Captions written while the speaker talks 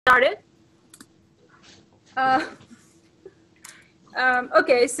started.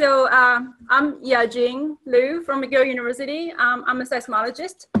 Okay, so I'm Yajing Liu from McGill University. I'm a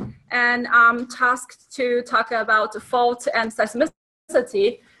seismologist, and I'm tasked to talk about fault and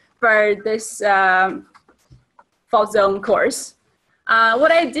seismicity for this fault zone course.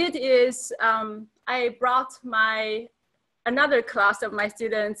 What I did is I brought another class of my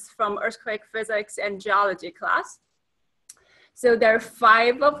students from earthquake physics and geology class. So there are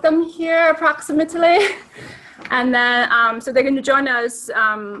 5 of them here approximately. And then, so they're going to join us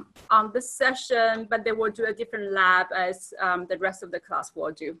on this session, but they will do a different lab as the rest of the class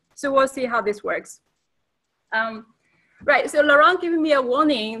will do. So we'll see how this works. Right, so Laurent giving me a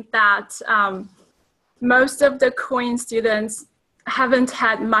warning that most of the Queen students haven't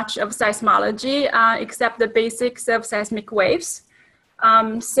had much of seismology except the basics of seismic waves.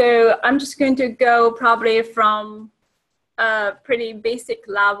 So I'm just going to go probably from a pretty basic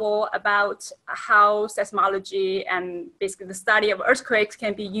level about how seismology and basically the study of earthquakes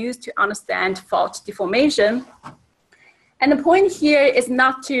can be used to understand fault deformation. And the point here is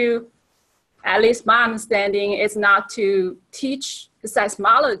not to, at least my understanding, is not to teach the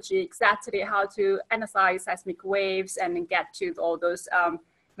seismology exactly how to analyze seismic waves and get to all those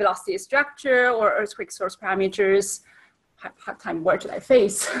velocity structure or earthquake source parameters. Hard time, word should I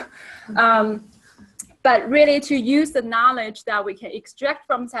face? But really to use the knowledge that we can extract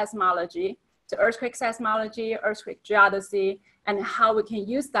from seismology, to earthquake seismology, earthquake geodesy, and how we can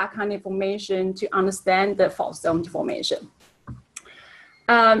use that kind of information to understand the fault zone deformation.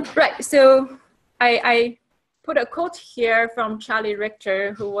 Right, so I put a quote here from Charlie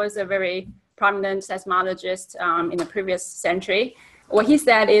Richter, who was a very prominent seismologist in the previous century. What he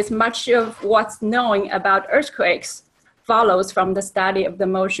said is much of what's known about earthquakes follows from the study of the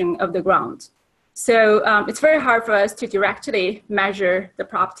motion of the ground. So it's very hard for us to directly measure the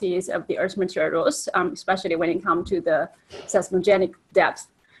properties of the Earth's materials, especially when it comes to the seismogenic depth.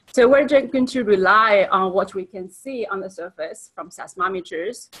 So we're just going to rely on what we can see on the surface from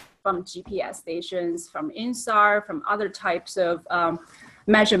seismometers, from GPS stations, from INSAR, from other types of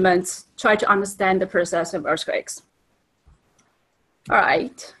measurements, try to understand the process of earthquakes. All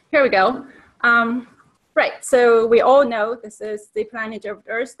right, here we go. Right, so we all know this is the planet of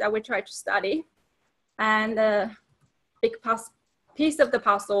Earth that we try to study. And the big piece of the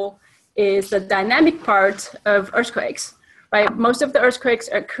puzzle is the dynamic part of earthquakes, right? Most of the earthquakes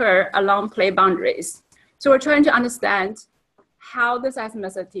occur along plate boundaries. So we're trying to understand how the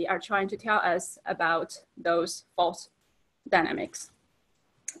seismicity are trying to tell us about those fault dynamics.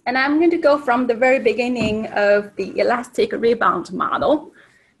 And I'm going to go from the very beginning of the elastic rebound model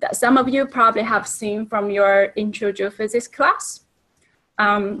that some of you probably have seen from your intro geophysics class.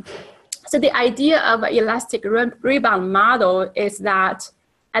 So the idea of an elastic rebound model is that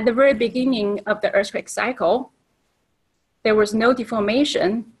at the very beginning of the earthquake cycle, there was no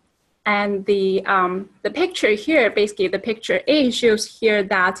deformation. And the picture here, basically the picture A shows here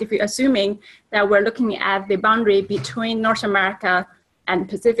that if you're assuming that we're looking at the boundary between North America and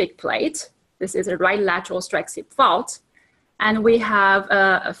Pacific plate, this is a right lateral strike slip fault. And we have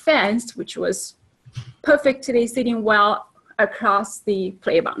a fence which was perfectly sitting well across the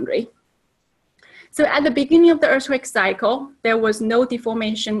plate boundary. So at the beginning of the earthquake cycle, there was no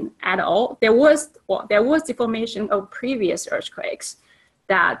deformation at all. There was deformation of previous earthquakes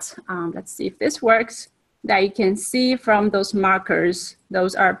that, let's see if this works, that you can see from those markers.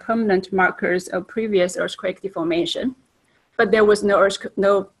 Those are permanent markers of previous earthquake deformation. But there was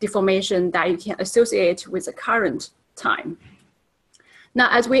no deformation that you can associate with the current time. Now,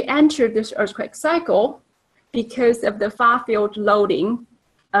 as we enter this earthquake cycle, because of the far-field loading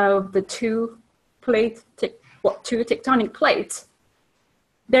of the two tectonic plates,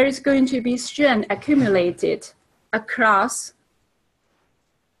 there is going to be strain accumulated across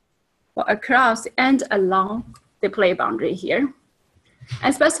and along the plate boundary here.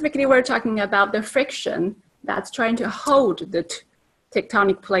 And specifically, we're talking about the friction that's trying to hold the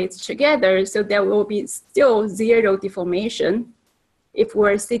tectonic plates together, so there will be still zero deformation if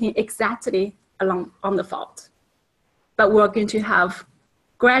we're sitting exactly along on the fault. But we're going to have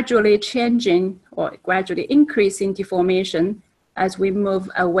gradually changing or gradually increasing deformation as we move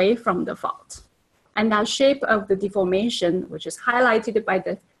away from the fault. And that shape of the deformation, which is highlighted by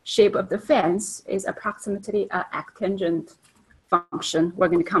the shape of the fence, is approximately an arctangent function. We're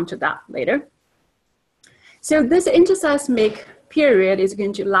going to come to that later. So this interseismic period is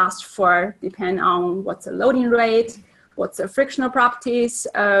going to last for, depending on what's the loading rate, what's the frictional properties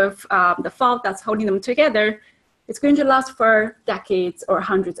of the fault that's holding them together. It's going to last for decades or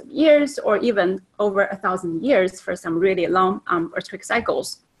hundreds of years, or even over 1,000 years for some really long earthquake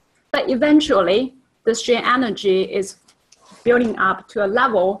cycles. But eventually, the strain energy is building up to a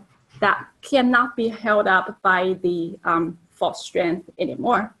level that cannot be held up by the fault strength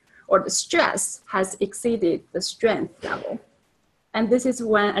anymore, or the stress has exceeded the strength level. And this is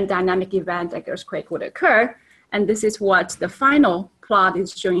when a dynamic event like earthquake would occur. And this is what the final plot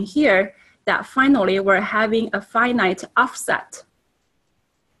is showing here, that finally we're having a finite offset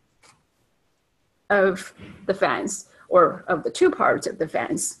of the fans, or of the two parts of the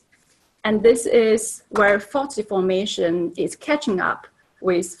fans. And this is where fault deformation is catching up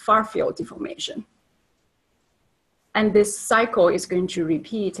with far field deformation. And this cycle is going to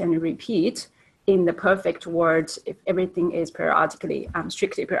repeat and repeat in the perfect world if everything is periodically,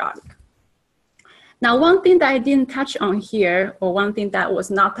 strictly periodic. Now, one thing that I didn't touch on here, or one thing that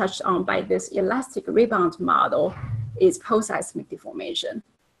was not touched on by this elastic rebound model, is post-seismic deformation.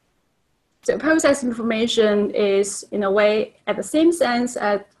 So post-seismic deformation is, in a way, at the same sense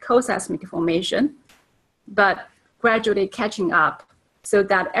as co-seismic deformation, but gradually catching up so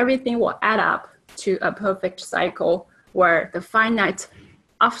that everything will add up to a perfect cycle where the finite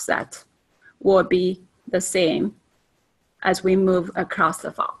offset will be the same as we move across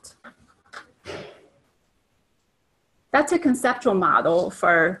the fault. That's a conceptual model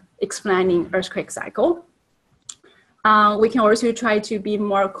for explaining earthquake cycle. We can also try to be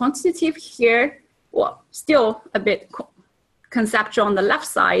more quantitative here. Well, still a bit conceptual on the left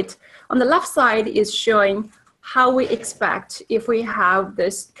side. On the left side is showing how we expect if we have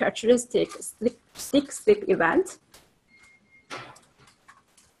this characteristic stick slip event.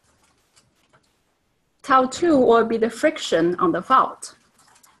 Tau 2 will be the friction on the fault,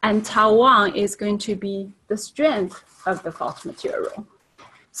 and Tau 1 is going to be the strength of the fault material.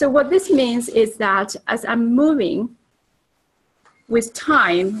 So what this means is that as I'm moving with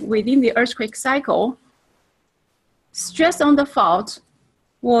time within the earthquake cycle, stress on the fault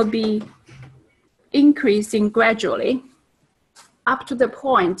will be increasing gradually up to the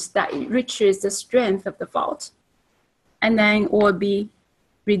point that it reaches the strength of the fault, and then it will be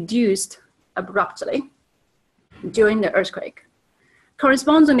reduced abruptly during the earthquake.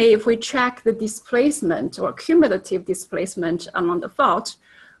 Correspondingly, if we check the displacement or cumulative displacement along the fault,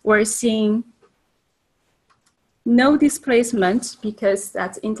 we're seeing no displacement because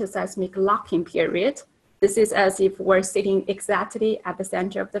that's interseismic locking period. This is as if we're sitting exactly at the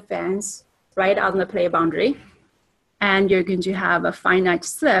center of the fence, right on the play boundary, and you're going to have a finite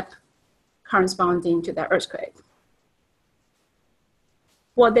slip corresponding to the earthquake.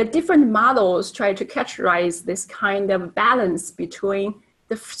 Well, the different models try to characterize this kind of balance between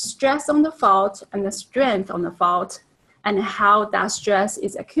the stress on the fault and the strength on the fault, and how that stress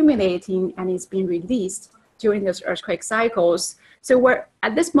is accumulating and is being released during those earthquake cycles. So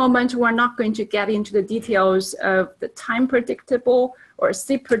at this moment, we're not going to get into the details of the time predictable or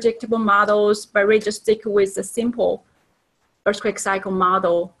sleep predictable models, but we just stick with the simple earthquake cycle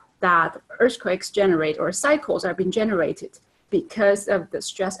model that earthquakes generate, or cycles are being generated because of the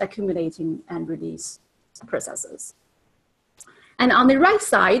stress accumulating and release processes. And on the right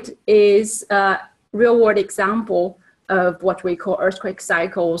side is a real-world example of what we call earthquake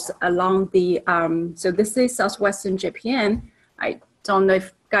cycles along the, so this is southwestern Japan. I don't know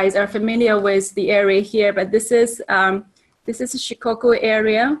if guys are familiar with the area here, but this is Shikoku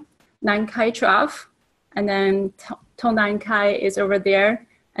area, Nankai Trough, and then Tonankai is over there.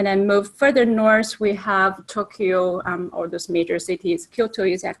 And then move further north, we have Tokyo, or those major cities. Kyoto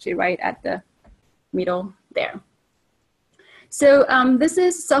is actually right at the middle there. So this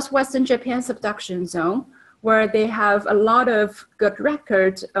is southwestern Japan subduction zone, where they have a lot of good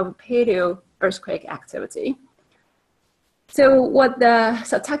record of paleo earthquake activity. So what the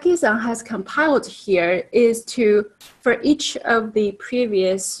Satake-san has compiled here is for each of the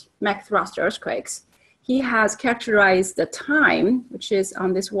previous MAC thrust earthquakes, he has characterized the time, which is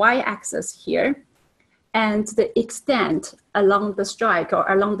on this y-axis here, and the extent along the strike or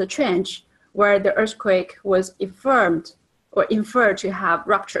along the trench where the earthquake was affirmed or inferred to have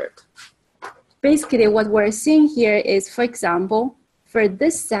ruptured. Basically, what we're seeing here is, for example, for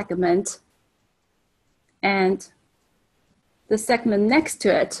this segment and the segment next to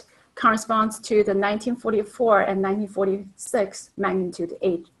it corresponds to the 1944 and 1946 magnitude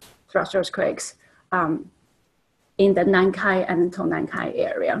 8 thrust earthquakes in the Nankai and Tonankai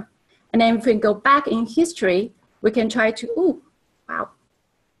area. And then if we go back in history, we can try to, ooh, wow.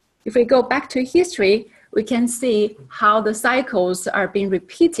 If we go back to history, we can see how the cycles are being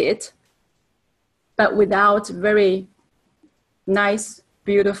repeated, but without very nice,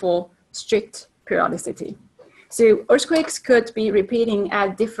 beautiful, strict periodicity. So earthquakes could be repeating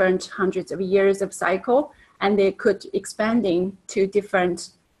at different hundreds of years of cycle, and they could expanding to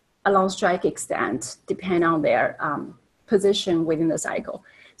different along strike extent, depending on their position within the cycle.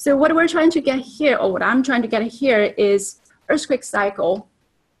 So what we're trying to get here, or what I'm trying to get here, is earthquake cycle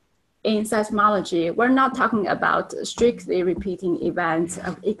in seismology. We're not talking about strictly repeating events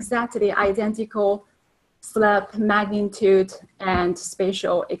of exactly identical slip, magnitude, and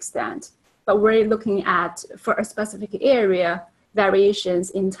spatial extent. But we're looking at, for a specific area,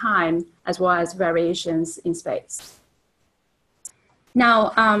 variations in time as well as variations in space.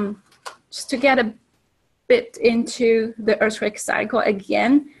 Now, just to get a bit into the earthquake cycle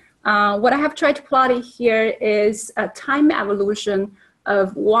again, what I have tried to plot here is a time evolution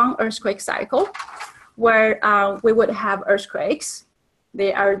of one earthquake cycle, where we would have earthquakes.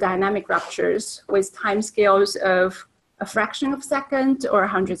 They are dynamic ruptures with timescales of a fraction of a second or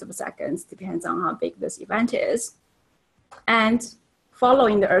hundreds of seconds, depends on how big this event is. And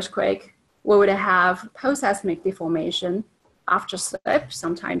following the earthquake, we would have post-seismic deformation, after slip.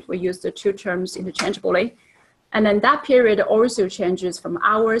 Sometimes we use the two terms interchangeably. And then that period also changes from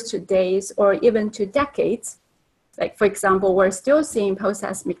hours to days or even to decades. Like, for example, we're still seeing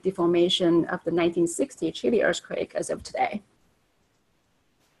post-seismic deformation of the 1960 Chile earthquake as of today.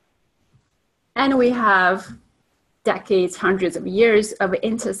 And we have decades, hundreds of years of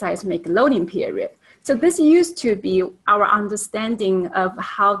interseismic loading period. So this used to be our understanding of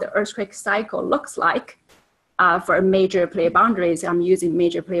how the earthquake cycle looks like for major plate boundaries. I'm using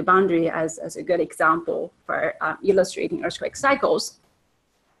major plate boundary as a good example for illustrating earthquake cycles.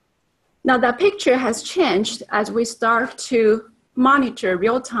 Now that picture has changed as we start to monitor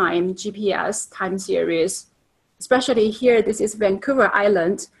real-time GPS time series, especially here, this is Vancouver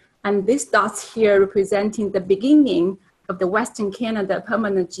Island, and these dots here representing the beginning of the Western Canada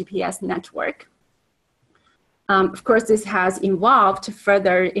permanent GPS network. Of course, this has evolved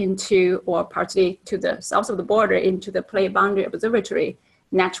further into, or partly to the south of the border, into the plate boundary observatory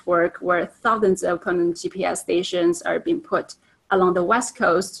network, where thousands of permanent GPS stations are being put along the West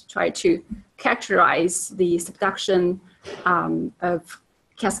Coast to try to characterize the subduction of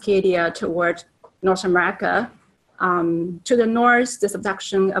Cascadia toward North America. To the north, the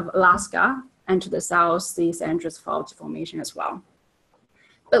subduction of Alaska, and to the south, the San Andreas Fault Formation as well.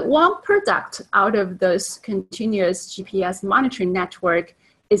 But one product out of this continuous GPS monitoring network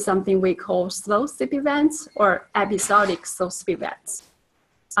is something we call slow slip events or episodic slow slip events.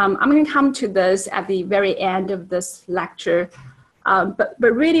 I'm going to come to this at the very end of this lecture. But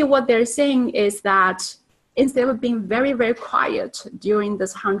really what they're saying is that instead of being very, very quiet during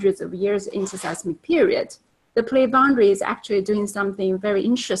this hundreds of years interseismic period, the plate boundary is actually doing something very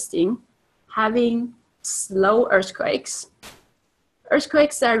interesting, having slow earthquakes.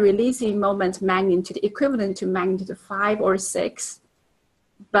 Earthquakes are releasing moment magnitude equivalent to magnitude 5 or 6,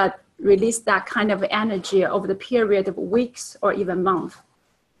 but release that kind of energy over the period of weeks or even months.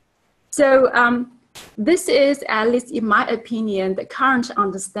 So this is, at least in my opinion, the current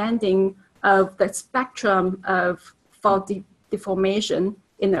understanding of the spectrum of fault deformation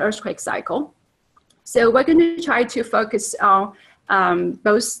in the earthquake cycle. So we're going to try to focus on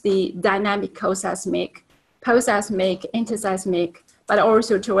both the dynamic co-seismic, post-seismic, interseismic, but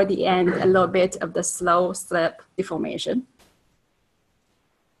also toward the end, a little bit of the slow slip deformation.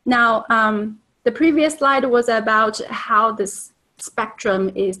 Now, the previous slide was about how this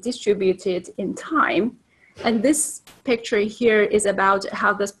spectrum is distributed in time. And this picture here is about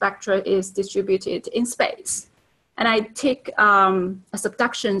how the spectrum is distributed in space. And I take a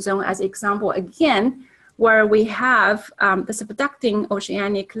subduction zone as example again, where we have the subducting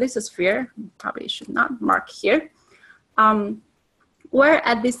oceanic lithosphere, probably should not mark here, where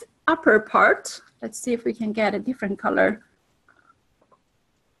at this upper part, let's see if we can get a different color.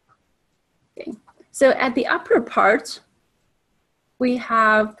 Okay. So at the upper part, we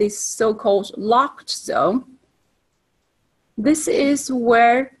have this so-called locked zone. This is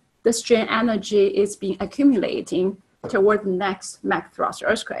where the strain energy is being accumulating toward the next McThrust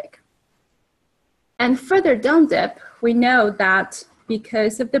earthquake. And further down dip, we know that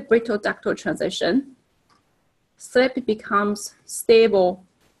because of the brittle ductile transition, slip becomes stable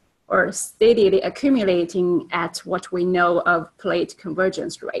or steadily accumulating at what we know of plate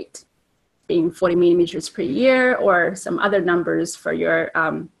convergence rate, being 40 millimeters per year or some other numbers for your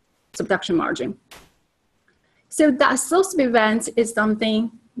subduction margin. So that slow slip event is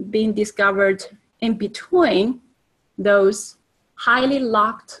something being discovered in between those highly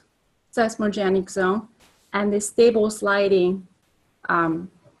locked seismogenic zone and the stable sliding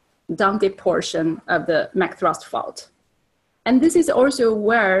down dip portion of the McThrust fault. And this is also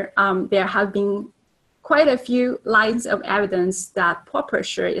where there have been quite a few lines of evidence that pore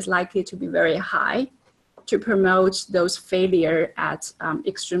pressure is likely to be very high to promote those failure at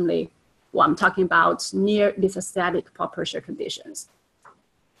extremely, well, I'm talking about near lithostatic pore pressure conditions.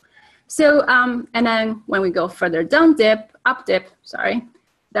 So, and then when we go further down dip, up dip, sorry,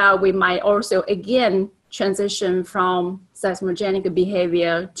 that we might also again transition from seismogenic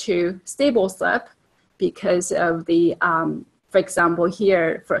behavior to stable slip because of the, for example,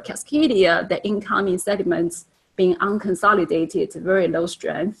 here for Cascadia, the incoming sediments being unconsolidated, very low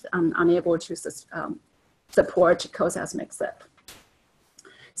strength, and unable to support co-seismic slip.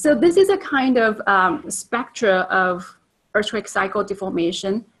 So this is a kind of spectra of earthquake cycle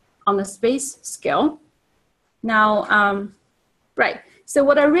deformation on the space scale. Now, right, so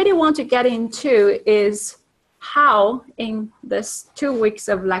what I really want to get into is how in this 2 weeks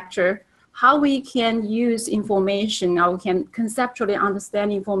of lecture, how we can use information, how we can conceptually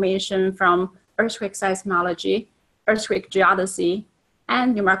understand information from earthquake seismology, earthquake geodesy,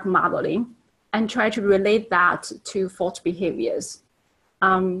 and numerical modeling, and try to relate that to fault behaviors.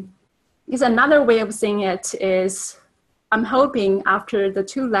 Because another way of seeing it is, I'm hoping after the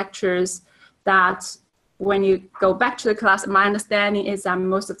 2 lectures that when you go back to the class, my understanding is that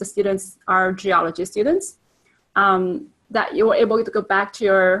most of the students are geology students, that you were able to go back to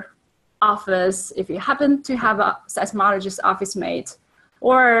your office if you happen to have a seismologist office mate,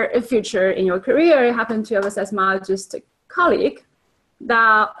 or in future in your career, you happen to have a seismologist colleague,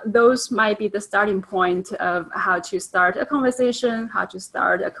 that those might be the starting point of how to start a conversation, how to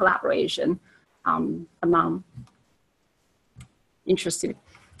start a collaboration among interesting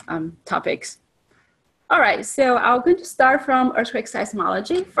topics. All right, so I'm going to start from earthquake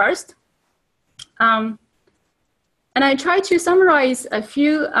seismology first. And I try to summarize a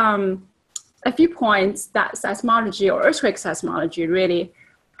few points that seismology or earthquake seismology really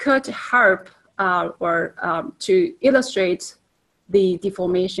could help to illustrate the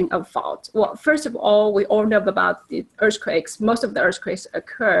deformation of fault. Well, first of all, we all know about the earthquakes. Most of the earthquakes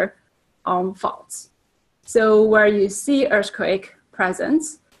occur on faults. So where you see earthquake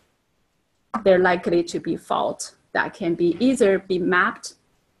presence, they're likely to be fault that can be either be mapped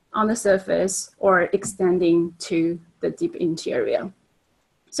on the surface or extending to the deep interior.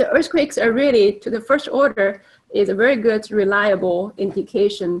 So earthquakes are really, to the first order, is a very good, reliable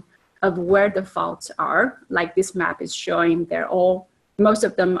indication of where the faults are. Like this map is showing, most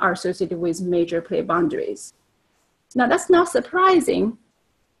of them are associated with major plate boundaries. Now that's not surprising,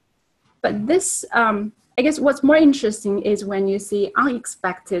 but this, I guess what's more interesting is when you see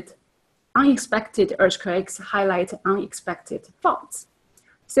unexpected earthquakes highlight unexpected faults.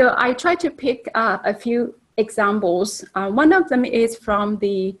 So I try to pick a few examples. One of them is from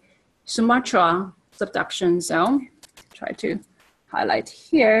the Sumatra subduction zone. Try to highlight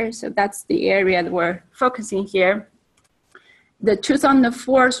here. So that's the area that we're focusing here. The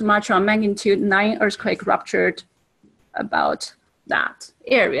 2004 Sumatra magnitude 9 earthquake ruptured about that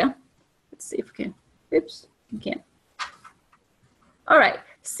area. Let's see if we can, oops, we can. All right,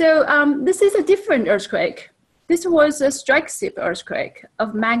 so this is a different earthquake. This was a strike slip earthquake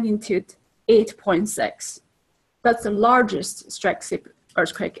of magnitude 8.6. That's the largest strike slip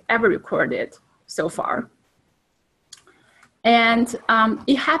earthquake ever recorded so far. And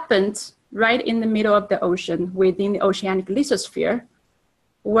it happened right in the middle of the ocean within the oceanic lithosphere,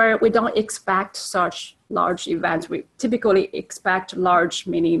 where we don't expect such large events. We typically expect large,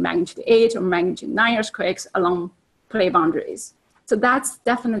 meaning magnitude 8 or magnitude 9 earthquakes along plate boundaries. So that's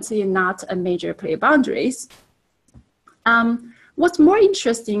definitely not a major plate boundaries. What's more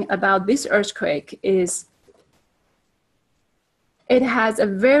interesting about this earthquake is it has a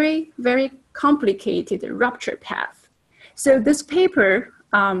very, very complicated rupture path. So this paper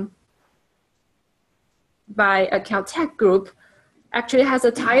by a Caltech group actually has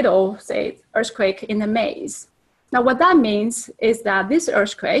a title, say, Earthquake in the Maze. Now what that means is that this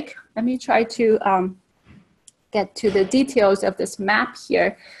earthquake, let me try to get to the details of this map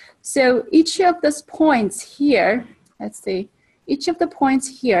here. So each of these points here, let's see, each of the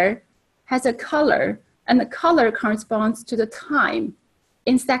points here has a color, and the color corresponds to the time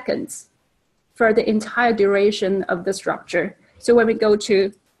in seconds for the entire duration of the structure. So when we go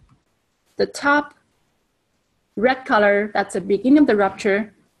to the top red color, that's the beginning of the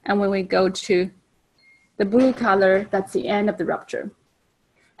rupture, and when we go to the blue color, that's the end of the rupture.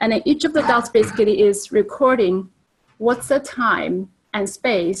 And then each of the dots basically is recording what's the time and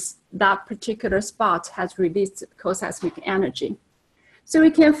space that particular spot has released co-seismic energy. So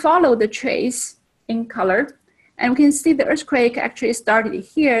we can follow the trace in color, and we can see the earthquake actually started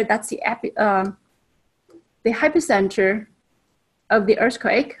here. That's the epicenter of the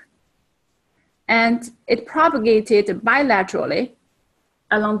earthquake. And it propagated bilaterally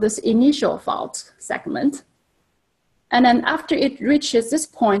along this initial fault segment. And then after it reaches this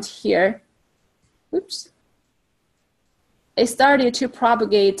point here, oops, it started to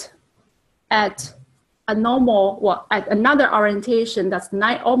propagate at a normal, well, at another orientation that's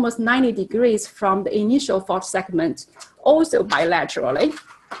almost 90 degrees from the initial fault segment, also bilaterally,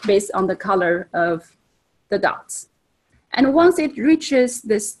 based on the color of the dots. And once it reaches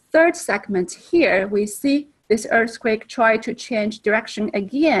this third segment here, we see this earthquake try to change direction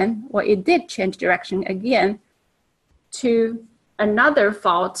again, or it did change direction again, to another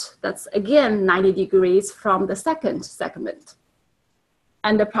fault that's again 90 degrees from the second segment.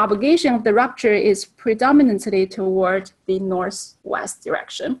 And the propagation of the rupture is predominantly toward the northwest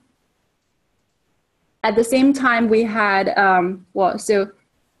direction. At the same time, we had, so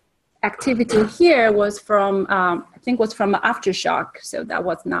activity here was from, I think was from aftershock, so that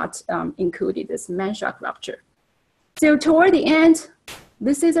was not included as main shock rupture. So toward the end,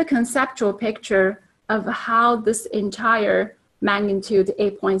 this is a conceptual picture of how this entire magnitude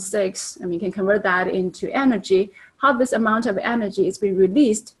 8.6, and we can convert that into energy, how this amount of energy is being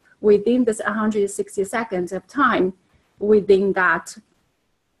released within this 160 seconds of time within that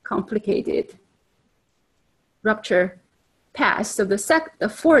complicated rupture path. So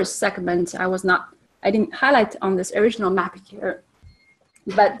the fourth segment, I didn't highlight on this original map here,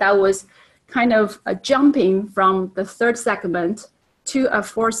 but that was kind of a jumping from the third segment to a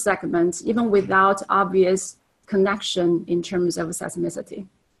fourth segment, even without obvious connection in terms of seismicity.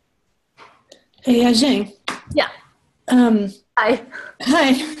 Hey, Yajing. Yeah. Hi.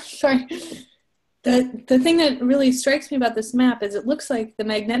 Hi. Sorry. The thing that really strikes me about this map is it looks like the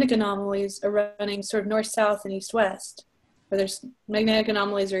magnetic anomalies are running sort of north-south and east-west, or there's magnetic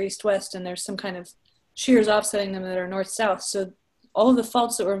anomalies are east-west and there's some kind of shears offsetting them that are north-south. So all of the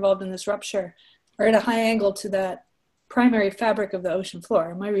faults that were involved in this rupture are at a high angle to that primary fabric of the ocean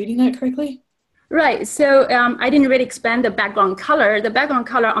floor. Am I reading that correctly? Right. So I didn't really expand the background color. The background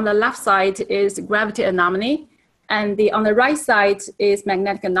color on the left side is gravity anomaly. And on the right side is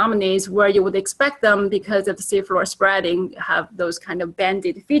magnetic anomalies, where you would expect them because of the seafloor spreading have those kind of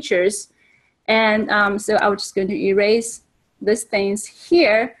banded features. And so I was just going to erase these things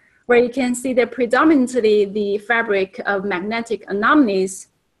here, where you can see that predominantly the fabric of magnetic anomalies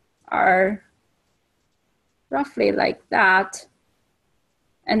are roughly like that.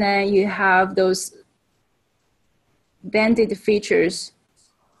 And then you have those banded features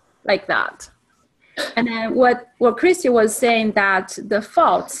like that. And then what Christy was saying, that the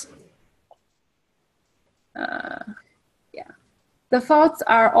faults, the faults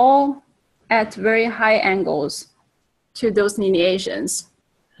are all at very high angles to those lineations,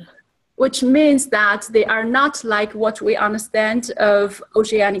 which means that they are not like what we understand of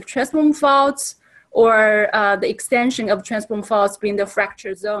oceanic transform faults, or the extension of transform faults being the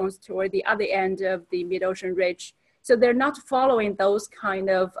fracture zones toward the other end of the mid-ocean ridge. So they're not following those kind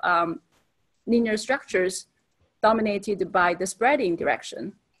of linear structures dominated by the spreading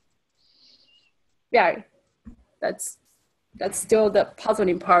direction. Yeah, that's still the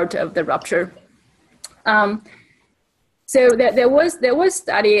puzzling part of the rupture. So there was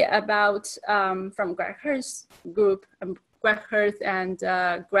study about from Greg Hirth's group, Greg Hirth and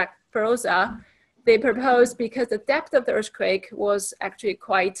Greg Perosa. They proposed, because the depth of the earthquake was actually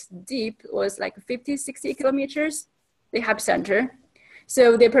quite deep, it was like 50, 60 kilometers, the epicenter.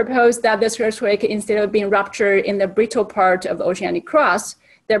 So they proposed that this earthquake, instead of being ruptured in the brittle part of the oceanic crust,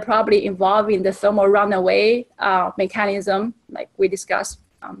 they're probably involving the thermal runaway mechanism, like we discussed,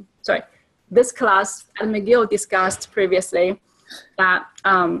 this class at McGill discussed previously. That,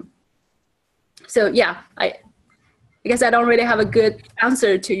 so yeah, I guess I don't really have a good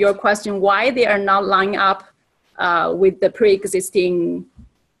answer to your question, why they are not lining up with the pre-existing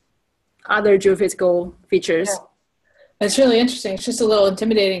other geophysical features. Yeah. That's really interesting. It's just a little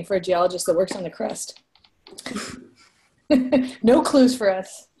intimidating for a geologist that works on the crust. No clues for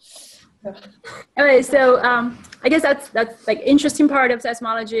us. Anyway, so I guess that's like interesting part of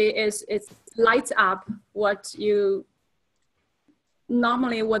seismology is it lights up what you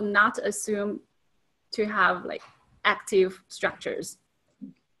normally would not assume to have like active structures.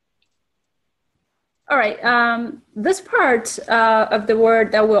 All right, this part of the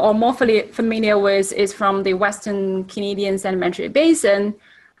world that we're all more familiar with is from the Western Canadian Sedimentary Basin.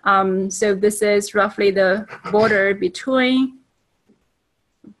 So this is roughly the border between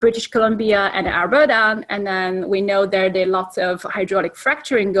British Columbia and Alberta, and then we know there are lots of hydraulic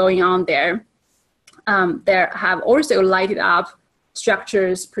fracturing going on there. There have also lighted up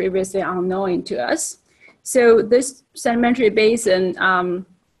structures previously unknown to us. So this sedimentary basin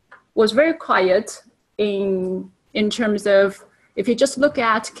was very quiet in terms of, if you just look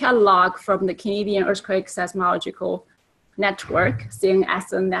at catalog from the Canadian Earthquake Seismological network, seen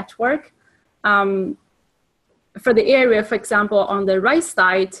as a network. For the area, for example, on the right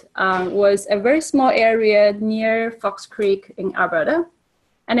side was a very small area near Fox Creek in Alberta.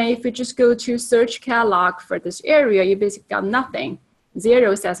 And then if you just go to search catalog for this area, you basically got nothing,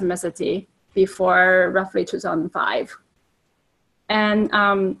 zero seismicity before roughly 2005. And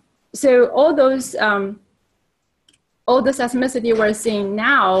so all the seismicity we're seeing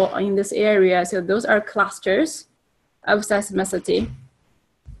now in this area, so those are clusters of seismicity.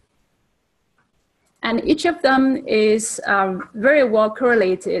 And each of them is very well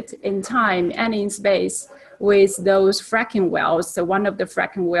correlated in time and in space with those fracking wells. So one of the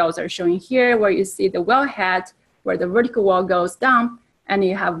fracking wells are showing here, where you see the wellhead, where the vertical wall goes down, and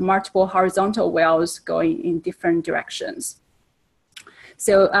you have multiple horizontal wells going in different directions.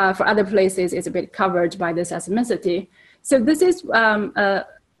 So for other places, it's a bit covered by the seismicity. So this is a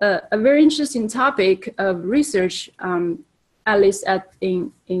very interesting topic of research, at least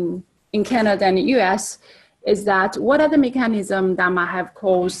in Canada and the US, is that what are the mechanisms that might have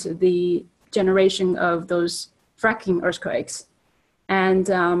caused the generation of those fracking earthquakes? And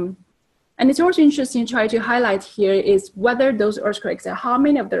it's also interesting to try to highlight here is whether those earthquakes, and how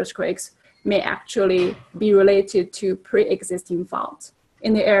many of the earthquakes may actually be related to pre-existing faults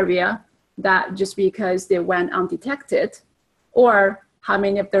in the area that just because they went undetected, or how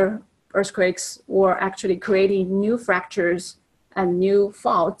many of the earthquakes were actually creating new fractures and new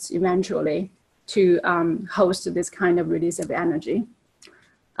faults eventually to host this kind of release of energy.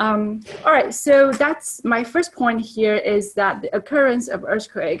 All right, so that's my first point here, is that the occurrence of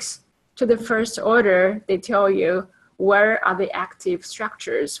earthquakes to the first order, they tell you where are the active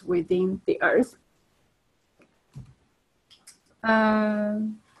structures within the earth.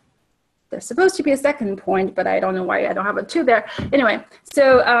 There's supposed to be a second point, but I don't know why I don't have a 2 there. Anyway,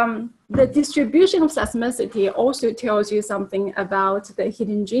 so the distribution of seismicity also tells you something about the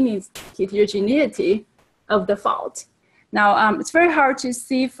heterogeneity of the fault. Now, it's very hard to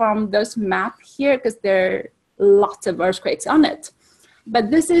see from this map here because there are lots of earthquakes on it.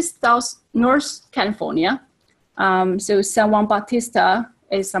 But this is North California. So San Juan Bautista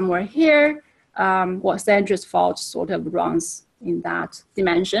is somewhere here. Los Angeles fault sort of runs in that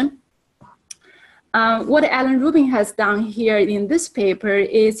dimension. What Alan Rubin has done here in this paper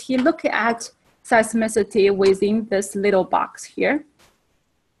is he looked at seismicity within this little box here.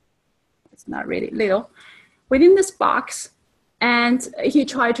 It's not really little. Within this box, and he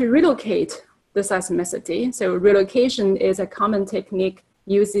tried to relocate the seismicity. So relocation is a common technique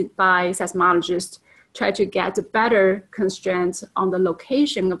used by seismologists, try to get better constraints on the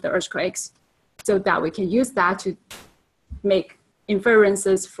location of the earthquakes so that we can use that to make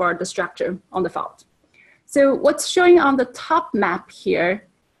inferences for the structure on the fault. So what's showing on the top map here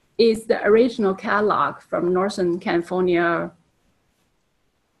is the original catalog from Northern California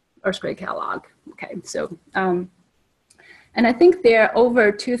earthquake catalog. Okay, so, and I think there are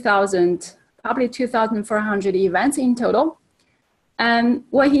over 2,000, probably 2,400 events in total. And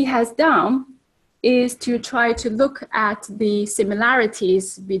what he has done is to try to look at the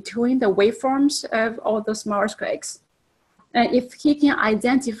similarities between the waveforms of all the small earthquakes. And if he can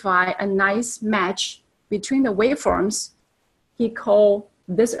identify a nice match between the waveforms, he called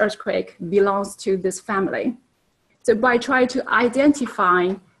this earthquake belongs to this family. So by trying to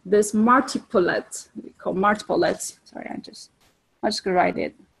identify this multiplet, we call multiplets, sorry, I'm just gonna write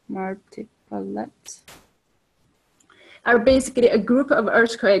it, multiplets, are basically a group of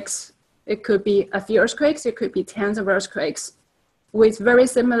earthquakes. It could be a few earthquakes, it could be tens of earthquakes with very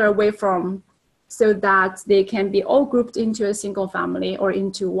similar waveform, so that they can be all grouped into a single family or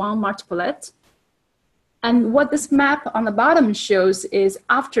into one multiplet. And what this map on the bottom shows is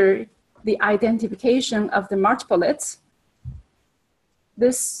after the identification of the multiplets,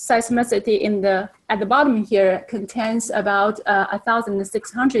 this seismicity at the bottom here contains about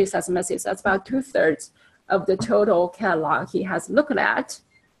 1,600 seismicities. That's about 2/3 of the total catalog he has looked at.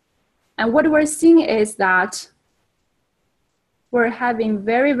 And what we're seeing is that we're having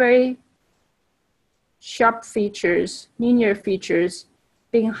very, very sharp features, linear features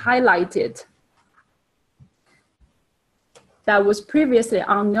being highlighted that was previously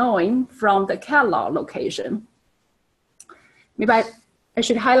unknown from the catalog location. Maybe I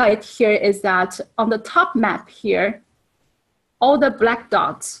should highlight here is that on the top map here, all the black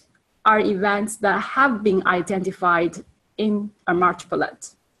dots are events that have been identified in a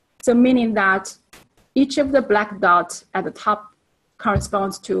multiplet. So meaning that each of the black dots at the top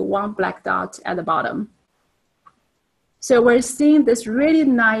corresponds to one black dot at the bottom. So we're seeing this really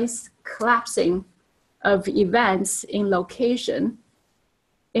nice collapsing of events in location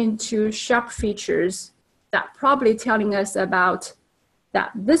into sharp features that probably telling us about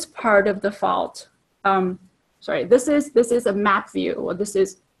that this part of the fault, this is a map view, or this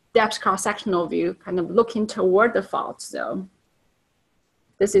is depth cross-sectional view, kind of looking toward the fault zone.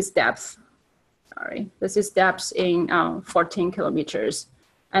 This is depth, this is depth in 14 kilometers,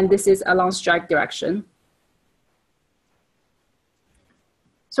 and this is along strike direction.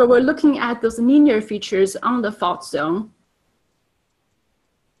 So we're looking at those linear features on the fault zone.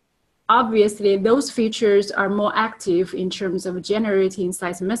 Obviously, those features are more active in terms of generating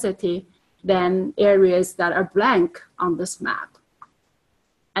seismicity than areas that are blank on this map.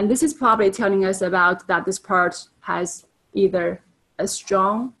 And this is probably telling us about that this part has either a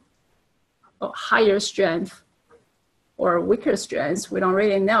strong or higher strength or weaker strength. We don't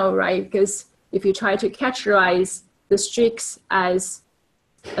really know, right? Because if you try to categorize the streaks as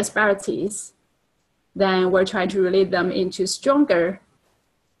asperities, then we're trying to relate them into stronger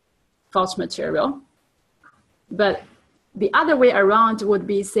fault material. But the other way around would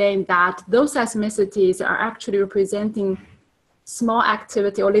be saying that those seismicities are actually representing small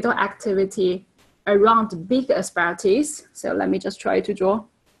activity or little activity around big asperities. So let me just try to draw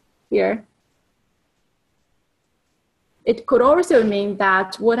here. It could also mean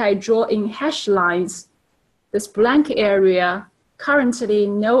that what I draw in hash lines, this blank area, currently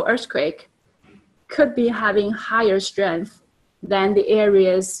no earthquake, could be having higher strength than the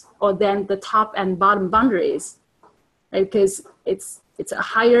areas or than the top and bottom boundaries, right? Because it's a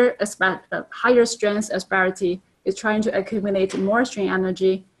higher strength asperity is trying to accumulate more strain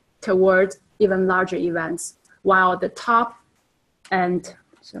energy towards even larger events, while the top and,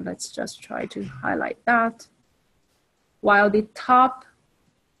 so let's just try to highlight that, while the top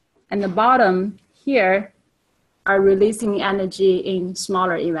and the bottom here are releasing energy in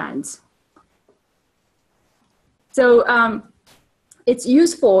smaller events. So it's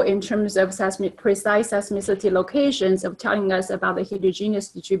useful in terms of precise seismicity locations of telling us about the heterogeneous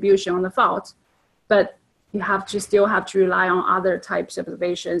distribution on the fault, but you still have to rely on other types of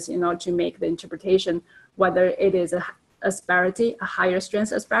observations in order to make the interpretation, whether it is a asperity, a higher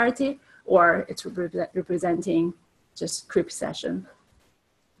strength asperity, or it's representing just creep session.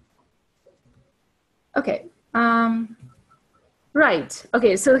 Okay, right.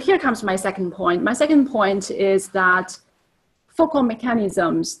 Okay, so here comes my second point. My second point is that focal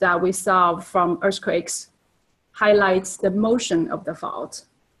mechanisms that we saw from earthquakes highlights the motion of the fault.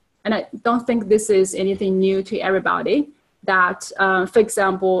 And I don't think this is anything new to everybody, that, for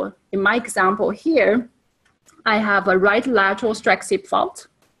example, in my example here, I have a right lateral strike slip fault.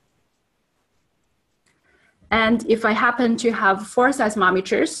 And if I happen to have 4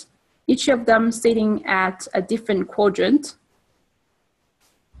 seismometers, each of them sitting at a different quadrant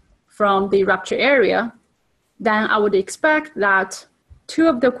from the rupture area, then I would expect that 2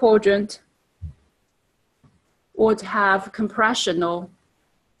 of the quadrant would have compressional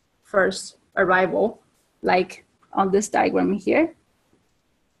first arrival, like on this diagram here.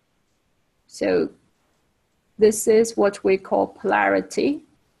 So this is what we call polarity,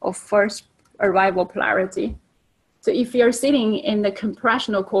 or first arrival polarity. So if you're sitting in the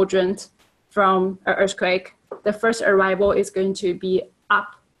compressional quadrant from an earthquake, the first arrival is going to be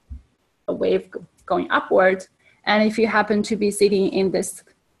up, a wave going upward. And if you happen to be sitting in this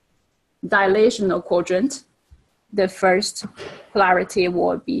dilational quadrant, the first polarity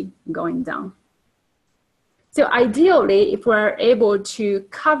will be going down. So ideally, if we're able to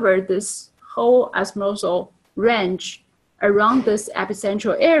cover this whole azimuthal range around this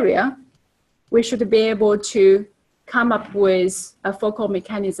epicentral area, we should be able to come up with a focal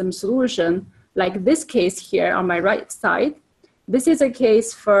mechanism solution, like this case here on my right side. This is a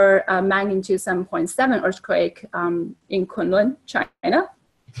case for a magnitude 7.7 earthquake in Kunlun, China,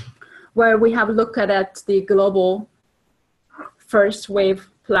 where we have looked at the global first wave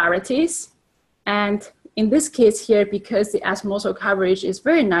polarities. And in this case here, because the azimuthal coverage is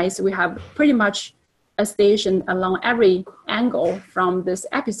very nice, we have pretty much a station along every angle from this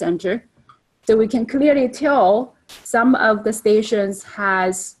epicenter. So we can clearly tell some of the stations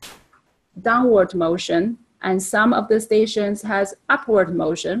has downward motion and some of the stations has upward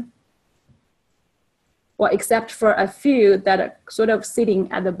motion. Well, except for a few that are sort of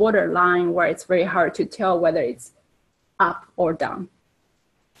sitting at the borderline where it's very hard to tell whether it's up or down.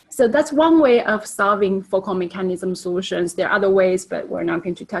 So that's one way of solving focal mechanism solutions. There are other ways, but we're not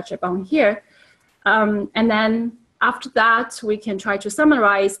going to touch upon here. And then after that, we can try to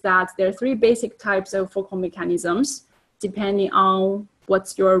summarize that there are 3 basic types of focal mechanisms, depending on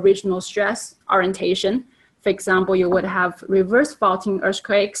what's your original stress orientation. For example, you would have reverse faulting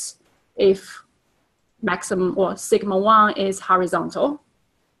earthquakes if maximum or sigma 1 is horizontal.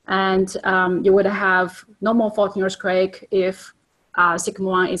 And you would have normal faulting earthquake if sigma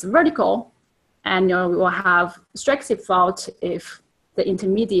 1 is vertical, and you will have strike-slip fault if the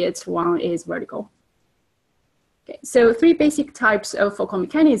intermediate one is vertical. Okay, so 3 basic types of focal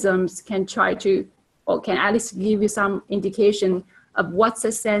mechanisms can try to, or can at least give you some indication of what's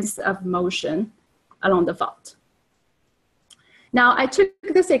the sense of motion along the fault. Now, I took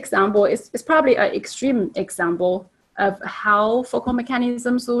this example, it's probably an extreme example of how focal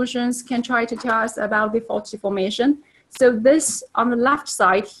mechanism solutions can try to tell us about the fault deformation. So this, on the left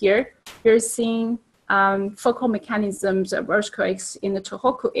side here, you're seeing focal mechanisms of earthquakes in the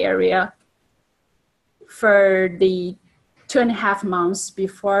Tohoku area for the 2.5 months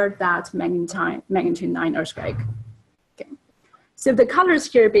before that magnitude 9 earthquake. Okay. So the colors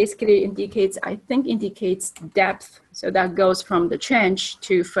here basically indicates depth. So that goes from the trench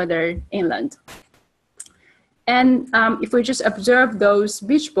to further inland. And if we just observe those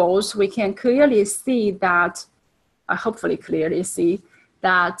beach balls, we can clearly see that, hopefully clearly see,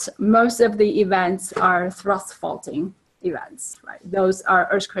 that most of the events are thrust faulting events, right? Those are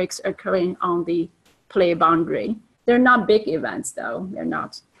earthquakes occurring on the play boundary. They're not big events though, they're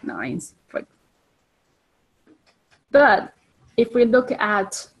not 9s. But if we look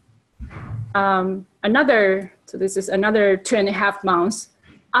at so this is another 2.5 months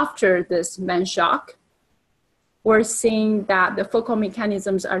after this main shock, we're seeing that the focal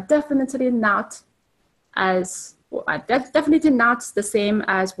mechanisms are definitely not the same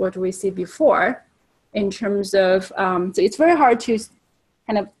as what we see before in terms of, so it's very hard to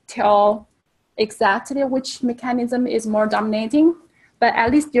kind of tell exactly which mechanism is more dominating, but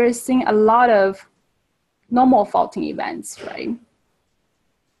at least you're seeing a lot of normal faulting events, right?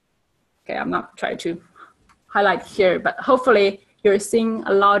 Okay, I'm not trying to highlight here, but hopefully you're seeing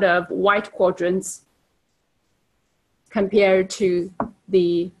a lot of white quadrants compared to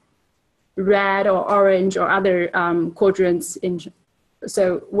the red or orange or other quadrants.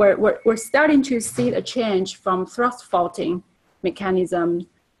 So we're starting to see a change from thrust faulting mechanism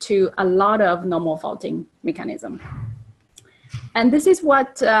to a lot of normal faulting mechanism. And this is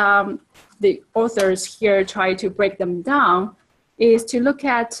what the authors here try to break them down, is to look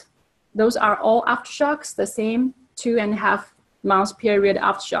at, those are all aftershocks, the same 2.5 months period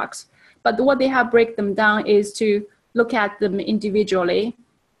aftershocks. But what they have break them down is to look at them individually,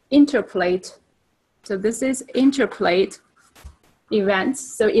 interplate. So this is interplate events.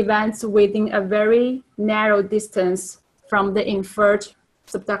 So events within a very narrow distance from the inferred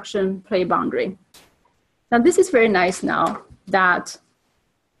subduction play boundary. Now this is very nice now that,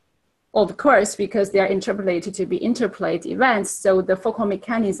 of course, because they are interpolated to be interplate events, so the focal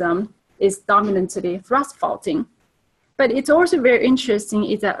mechanism is dominantly thrust faulting. But it's also very interesting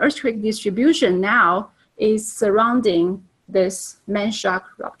is that earthquake distribution now is surrounding this main shock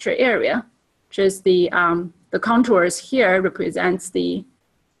rupture area, which is the contours here represents the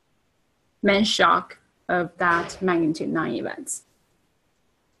main shock of that magnitude 9 events.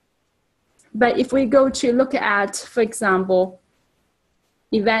 But if we go to look at, for example,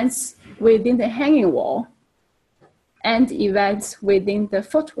 events within the hanging wall and events within the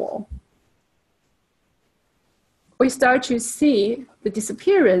footwall, we start to see the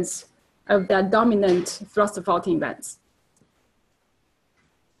disappearance of the dominant thrust faulting events,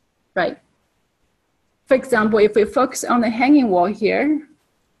 right? For example, if we focus on the hanging wall here,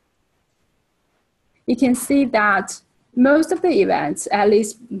 you can see that most of the events, at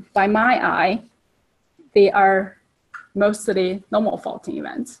least by my eye, they are mostly normal faulting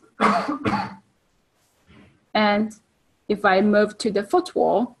events. And if I move to the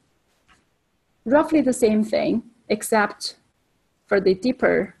footwall, roughly the same thing, except for the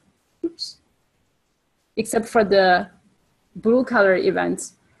deeper, except for the blue color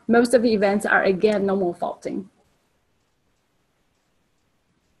events. Most of the events are again normal faulting.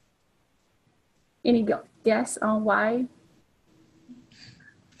 Any guess on why?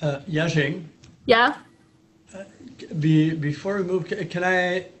 Yajing? Yeah? Before we move, can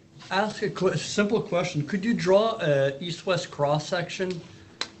I ask a simple question? Could you draw an east-west cross-section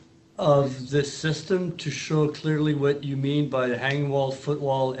of this system to show clearly what you mean by the hanging wall,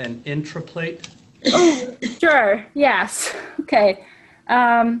 footwall, and intraplate? Oh, sure, yes. Okay.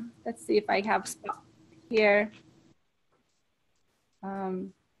 Let's see if I have spot here.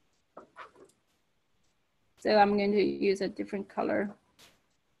 So I'm going to use a different color.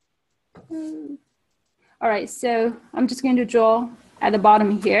 All right, so I'm just going to draw at the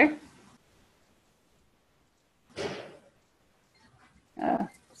bottom here.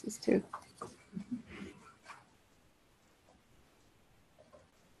 This is too.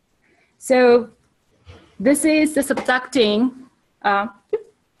 So this is the subducting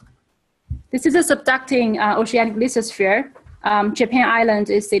This is a subducting oceanic lithosphere. Japan Island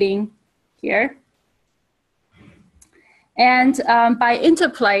is sitting here. And by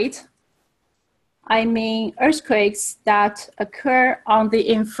interplate, I mean earthquakes that occur on the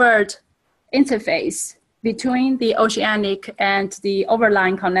inferred interface between the oceanic and the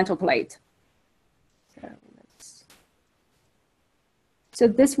overlying continental plate. So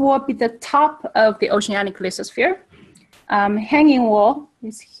this will be the top of the oceanic lithosphere. Hanging wall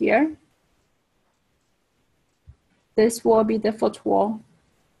is here. This will be the footwall.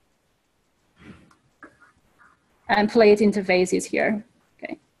 And plate interface is here.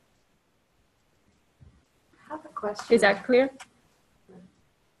 Okay. I have a question. Is that clear?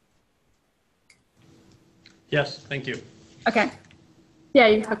 Yes, thank you. Okay. Yeah,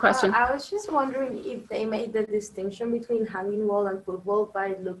 you have a question. I was just wondering if they made the distinction between hanging wall and footwall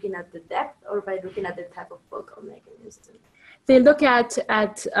by looking at the depth or by looking at the type of focal mechanism. They look at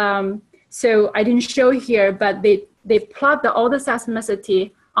so I didn't show here, but they plot all the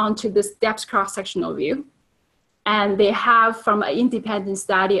seismicity onto this depth cross-sectional view. And they have from an independent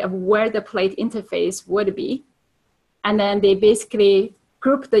study of where the plate interface would be. And then they basically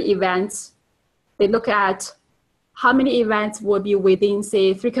group the events. They look at how many events will be within,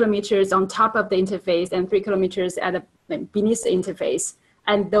 say, 3 kilometers on top of the interface and 3 kilometers beneath the interface.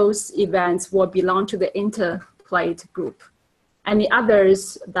 And those events will belong to the interplate group. And the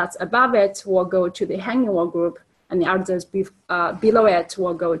others that's above it will go to the hanging wall group, and the others below it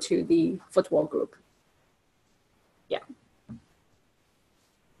will go to the footwall group. Yeah.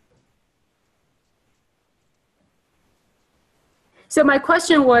 So my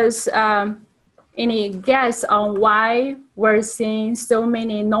question was, any guess on why we're seeing so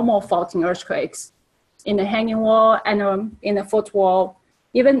many normal faulting earthquakes in the hanging wall and in the footwall?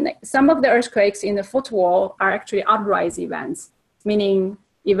 Even some of the earthquakes in the footwall are actually outrise events, meaning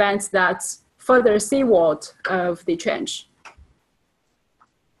events that's further seaward of the trench.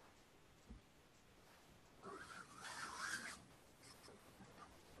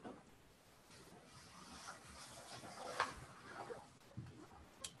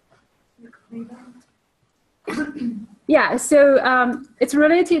 Yeah, so it's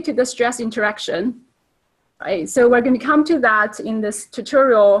related to the stress interaction. Right? So we're going to come to that in this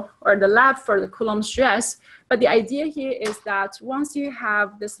tutorial or the lab for the Coulomb stress. But the idea here is that once you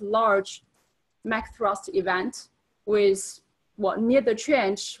have this large Mach thrust event with near the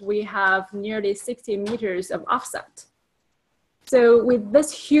trench, we have nearly 60 meters of offset. So with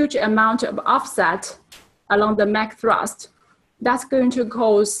this huge amount of offset along the Mach thrust, that's going to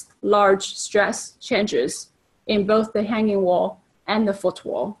cause large stress changes in both the hanging wall and the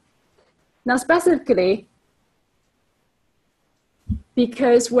footwall. Now, specifically,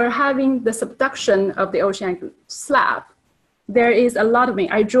 because we're having the subduction of the oceanic slab, there is a lot of,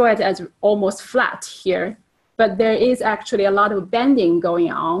 I draw it as almost flat here, but there is actually a lot of bending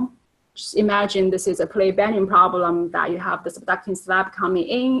going on. Just imagine this is a plate bending problem that you have the subducting slab coming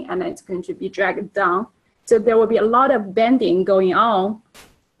in and it's going to be dragged down. So there will be a lot of bending going on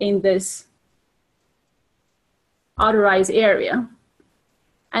in this outerrise area.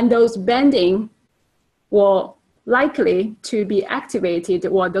 And those bending will likely to be activated,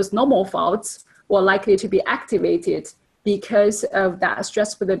 or those normal faults were likely to be activated because of that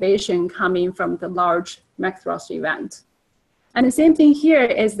stress perturbation coming from the large Mach thrust event. And the same thing here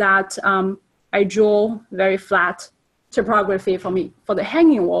is that I draw very flat topography for the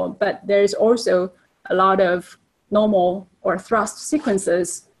hanging wall, but there's also a lot of normal or thrust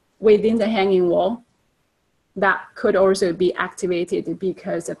sequences within the hanging wall that could also be activated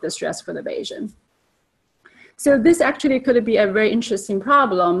because of the stress perturbation. So this actually could be a very interesting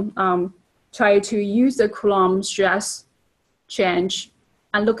problem. Try to use the Coulomb stress change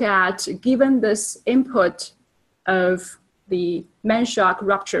and look at, given this input of the main shock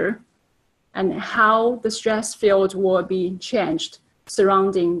rupture and how the stress field will be changed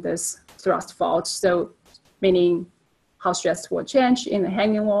surrounding this thrust fault. So meaning how stress will change in the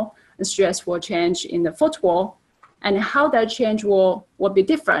hanging wall and stress will change in the footwall, and how that change will be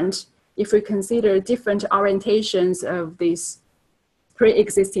different if we consider different orientations of these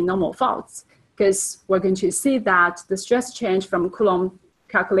pre-existing normal faults, because we're going to see that the stress change from Coulomb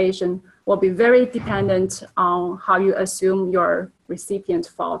calculation will be very dependent on how you assume your recipient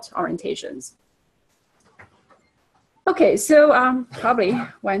fault orientations. Okay, so probably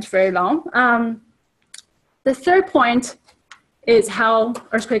went very long. The third point is how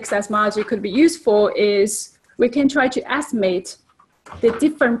earthquake seismology could be useful is we can try to estimate the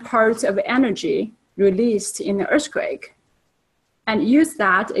different parts of energy released in the earthquake and use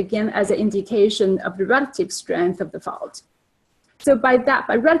that again as an indication of the relative strength of the fault. So by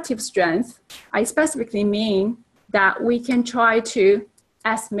relative strength, I specifically mean that we can try to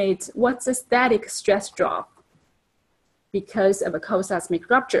estimate what's the static stress drop because of a cold seismic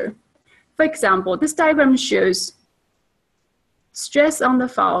rupture. For example, this diagram shows stress on the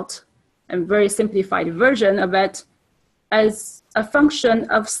fault, a very simplified version of it, as a function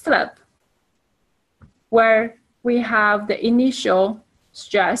of slip, where we have the initial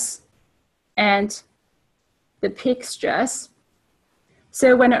stress and the peak stress.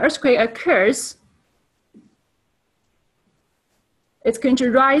 So when an earthquake occurs, it's going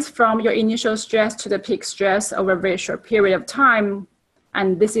to rise from your initial stress to the peak stress over a very short period of time.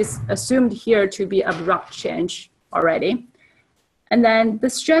 And this is assumed here to be abrupt change already. And then the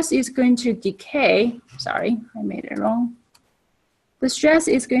stress is going to decay. Sorry, I made it wrong. The stress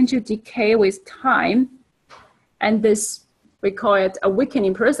is going to decay with time. And this, we call it a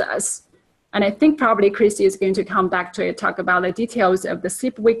weakening process. And I think probably Christy is going to come back to it, talk about the details of the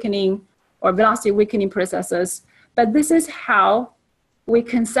slip weakening or velocity weakening processes. But this is how we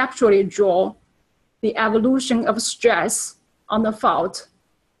conceptually draw the evolution of stress on the fault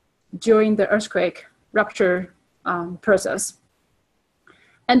during the earthquake rupture process.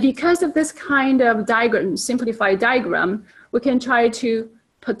 And because of this kind of diagram, simplified diagram, we can try to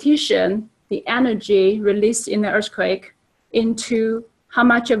partition the energy released in the earthquake into how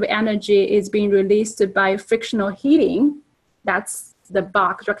much of energy is being released by frictional heating. That's the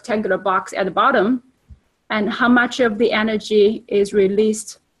box, rectangular box at the bottom. And how much of the energy is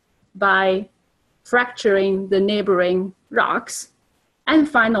released by fracturing the neighboring rocks. And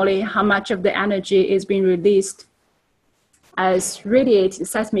finally, how much of the energy is being released as radiated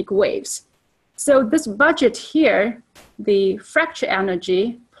seismic waves. So this budget here, the fracture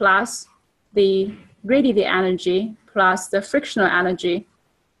energy plus the radiated energy plus the frictional energy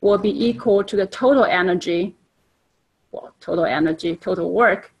will be equal to the total energy, well, total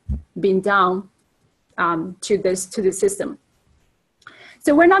work being done to the system.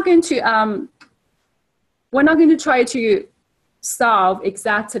 So we're not going to try to solve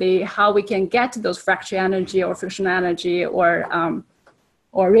exactly how we can get to those fracture energy or frictional energy or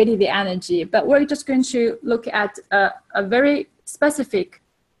radiated energy, but we're just going to look at a very specific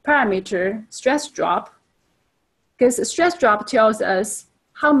parameter, stress drop, because stress drop tells us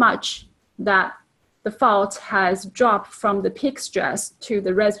how much that the fault has dropped from the peak stress to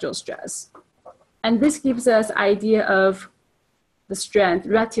the residual stress. And this gives us idea of the strength,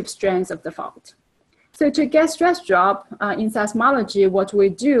 relative strength of the fault. So to get stress drop in seismology, what we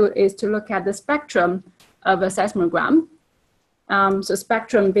do is to look at the spectrum of a seismogram. So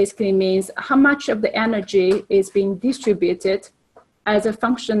spectrum basically means how much of the energy is being distributed as a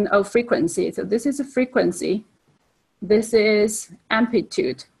function of frequency. So this is a frequency. This is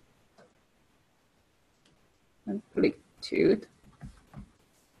amplitude. Amplitude.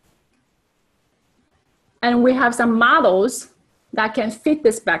 And we have some models that can fit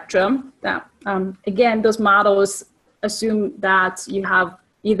the spectrum. That, again, those models assume that you have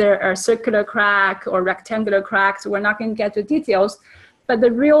either a circular crack or rectangular crack, so we're not going to get to details. But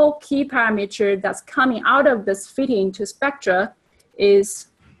the real key parameter that's coming out of this fitting to spectra is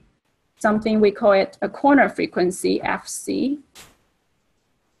something we call it a corner frequency, FC.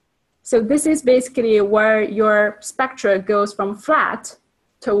 So this is basically where your spectra goes from flat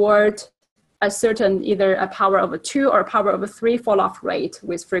toward a certain, either a power over 2 or a power over 3 fall off rate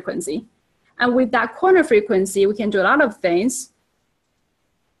with frequency. And with that corner frequency, we can do a lot of things.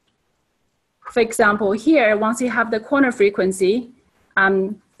 For example, here, once you have the corner frequency,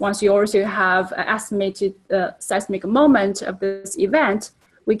 once you also have an estimated seismic moment of this event,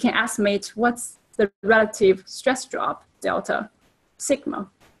 we can estimate what's the relative stress drop, delta sigma.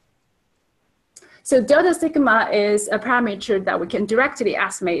 So delta sigma is a parameter that we can directly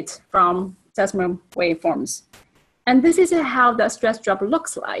estimate from seismic waveforms. And this is how the stress drop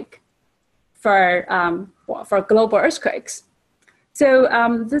looks like for global earthquakes. So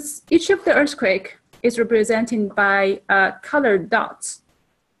each of the earthquake is represented by colored dots.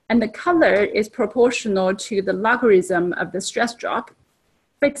 And the color is proportional to the logarithm of the stress drop.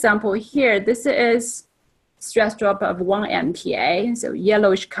 For example, here, this is stress drop of 1 MPa. So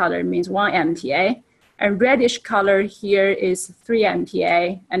yellowish color means 1 MPa. And reddish color here is 3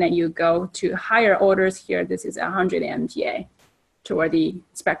 MPa. And then you go to higher orders here. This is 100 MPa toward the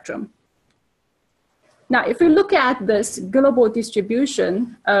spectrum. Now, if we look at this global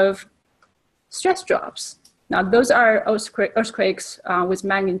distribution of stress drops, now those are earthquakes with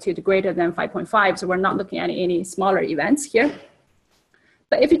magnitude greater than 5.5. So we're not looking at any smaller events here.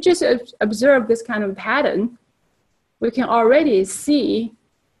 But if you just observe this kind of pattern, we can already see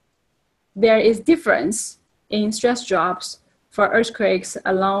there is difference in stress drops for earthquakes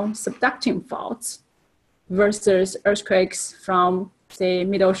along subducting faults versus earthquakes from, say,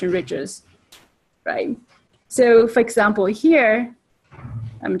 mid-ocean ridges, right? So for example, here,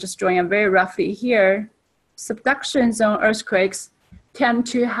 I'm just drawing it very roughly here, subduction zone earthquakes tend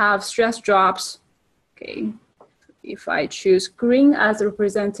to have stress drops. Okay, if I choose green as a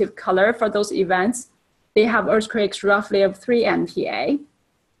representative color for those events, they have earthquakes roughly of 3 MPa.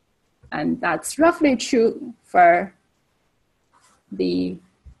 And that's roughly true for the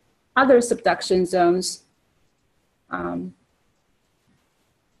other subduction zones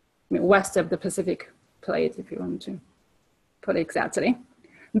west of the Pacific plate, if you want to put it exactly.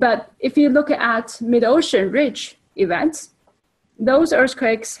 But if you look at mid-ocean ridge events, those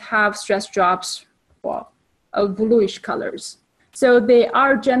earthquakes have stress drops of bluish colors. So they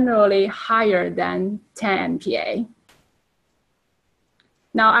are generally higher than 10 MPa.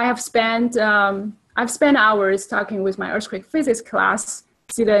 Now I've spent hours talking with my earthquake physics class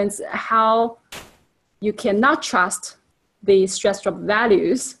students how you cannot trust the stress drop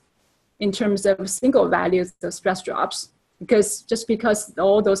values in terms of single values of stress drops, because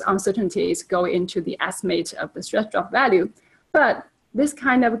all those uncertainties go into the estimate of the stress drop value. But this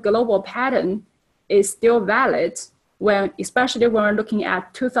kind of global pattern is still valid especially when we're looking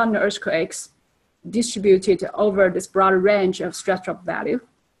at 2000 earthquakes distributed over this broad range of stress drop value.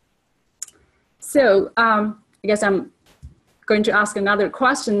 So I guess I'm going to ask another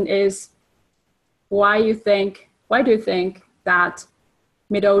question is, why do you think that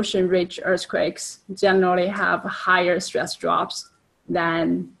mid-ocean ridge earthquakes generally have higher stress drops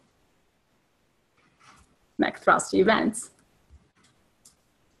than neck thrust events?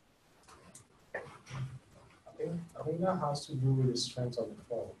 I think that has to do with the strength of the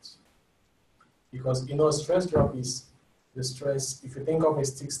fault. Because, stress drop is the stress, if you think of a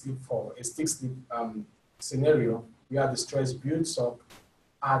stick slip fall, a stick slip scenario, where the stress builds up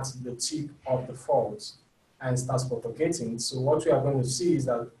at the tip of the fault and starts propagating. So what we are going to see is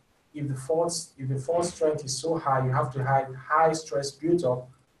that if the fault strength is so high, you have to have high stress built up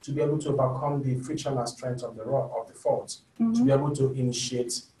to be able to overcome the frictional strength of the fault, to be able to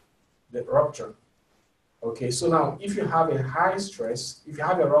initiate the rupture. Okay, so now if you have a high stress, if you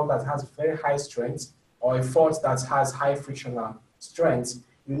have a rock that has very high strength or a fault that has high frictional strength,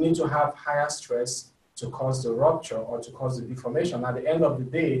 you need to have higher stress to cause the rupture or to cause the deformation. At the end of the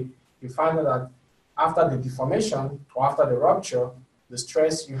day, you find out that after the deformation or after the rupture, the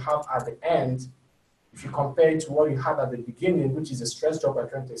stress you have at the end, if you compare it to what you had at the beginning, which is a stress drop we're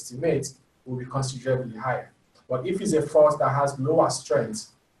trying to estimate, will be considerably higher. But if it's a fault that has lower strength,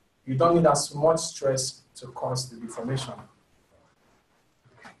 you don't need as much stress to cause the deformation.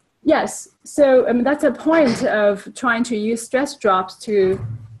 Yes, so that's a point of trying to use stress drops to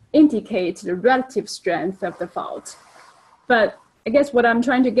indicate the relative strength of the fault. But I guess what I'm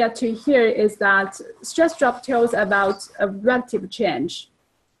trying to get to here is that stress drop tells about a relative change,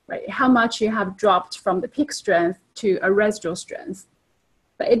 right? How much you have dropped from the peak strength to a residual strength.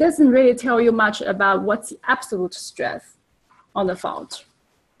 But it doesn't really tell you much about what's the absolute stress on the fault.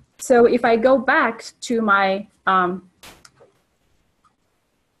 So if I go back to my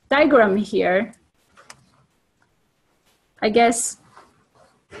diagram here, I guess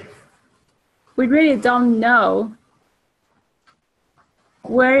we really don't know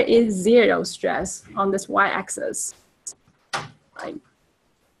where is zero stress on this y-axis, right?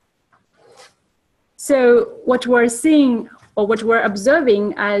 So what we're seeing or what we're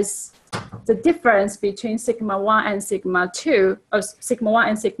observing as the difference between sigma 1 and sigma 2, or sigma 1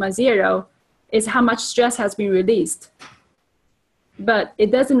 and sigma 0, is how much stress has been released. But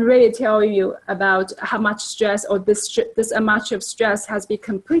it doesn't really tell you about how much stress or this amount of stress has been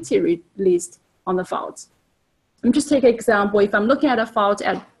completely released on the fault. Let me just take an example. If I'm looking at a fault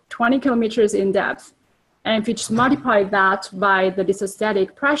at 20 kilometers in depth, and if you just multiply that by the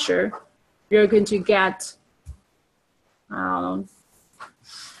isostatic pressure, you're going to get, I don't know,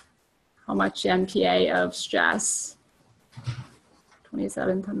 how much MPa of stress?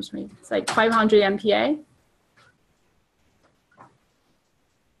 27 times 3, it's like 500 MPa.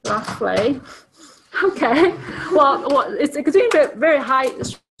 Roughly. Okay, well, it's extremely very high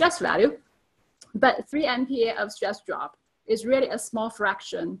stress value, but 3 MPa of stress drop is really a small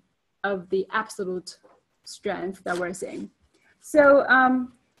fraction of the absolute strength that we're seeing. So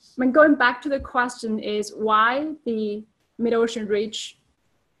when going back to the question is why the mid-ocean ridge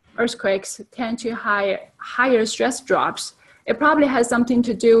earthquakes tend to higher stress drops, it probably has something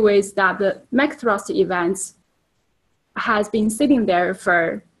to do with that the mech thrust events has been sitting there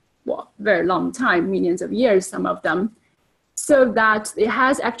for very long time, millions of years, some of them, so that it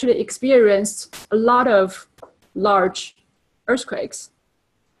has actually experienced a lot of large earthquakes,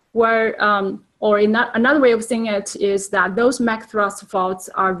 where, or another way of saying it is that those McGill thrust faults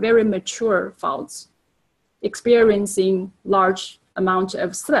are very mature faults, experiencing large amount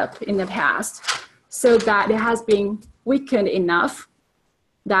of slip in the past, so that it has been weakened enough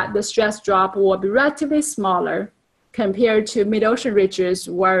that the stress drop will be relatively smaller compared to mid-ocean ridges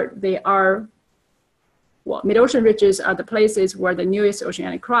where they are, well, mid-ocean ridges are the places where the newest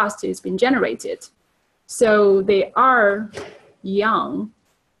oceanic crust is being generated. So they are young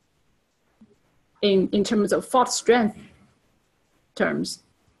in terms of fault strength terms.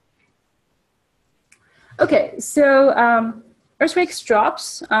 Okay, so earthquake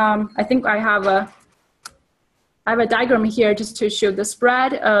drops. I think I have a diagram here just to show the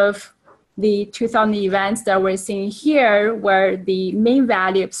spread of the 2000 events that we're seeing here, where the mean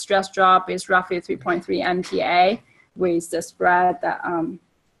value of stress drop is roughly 3.3 MPa with the spread that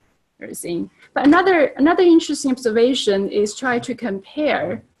we're seeing. But another interesting observation is try to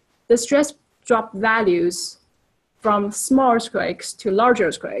compare the stress drop values from small earthquakes to larger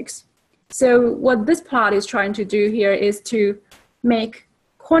earthquakes. So what this plot is trying to do here is to make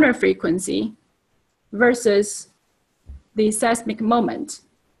corner frequency versus the seismic moment.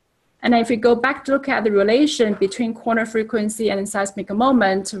 And if we go back to look at the relation between corner frequency and seismic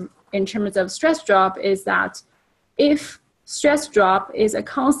moment in terms of stress drop, is that if stress drop is a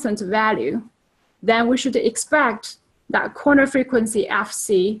constant value, then we should expect that corner frequency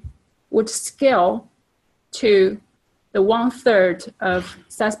FC would scale to the 1/3 of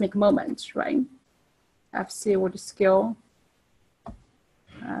seismic moment, right? FC would scale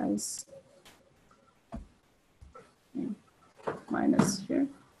as minus here.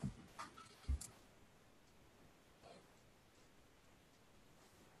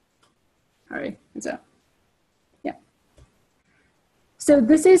 All right, so yeah. So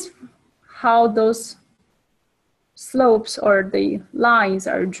this is how those slopes or the lines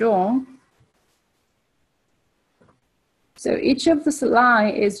are drawn. So each of this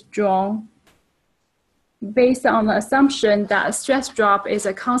line is drawn based on the assumption that stress drop is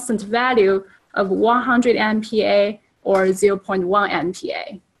a constant value of 100 MPa or 0.1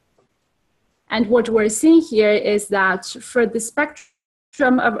 MPa. And what we're seeing here is that for the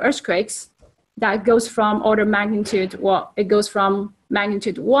spectrum of earthquakes, that goes from order magnitude, well, it goes from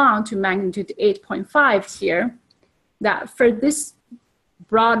magnitude 1 to magnitude 8.5 here, that for this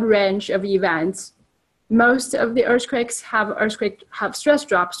broad range of events, most of the earthquakes have stress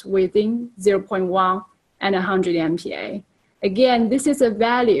drops within 0.1 and 100 MPa. Again, this is a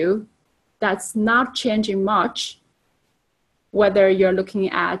value that's not changing much, whether you're looking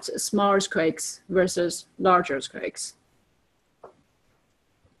at small earthquakes versus large earthquakes.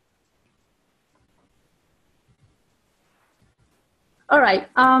 All right,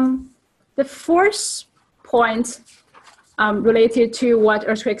 the fourth point related to what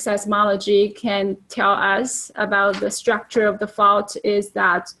earthquake seismology can tell us about the structure of the fault is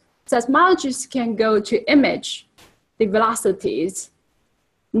that seismologists can go to image the velocities,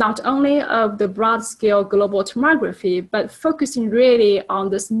 not only of the broad scale global tomography, but focusing really on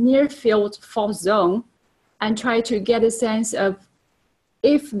this near field fault zone and try to get a sense of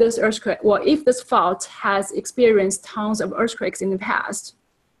if this earthquake, well, if this fault has experienced tons of earthquakes in the past.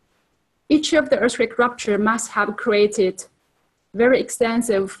 Each of the earthquake rupture must have created very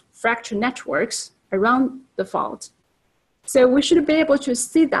extensive fracture networks around the fault. So we should be able to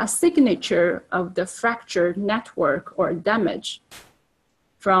see that signature of the fracture network or damage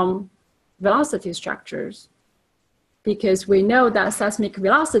from velocity structures, because we know that seismic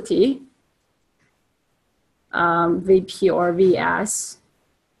velocity, VP or VS,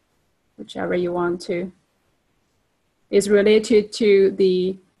 whichever you want to, is related to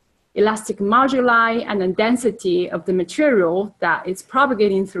the elastic moduli and the density of the material that it's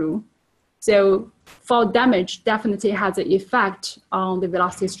propagating through. So fault damage definitely has an effect on the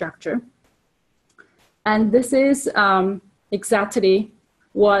velocity structure. And this is exactly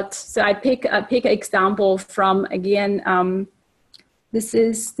what, so I pick an example from, again, this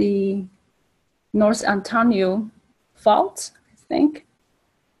is the North Antonio fault, I think.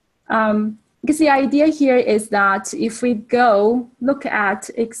 Because the idea here is that if we go look at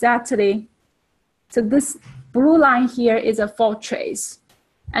exactly, so this blue line here is a fault trace.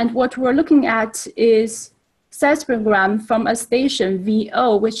 And what we're looking at is seismogram from a station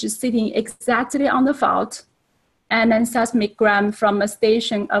VO, which is sitting exactly on the fault, and then seismogram from a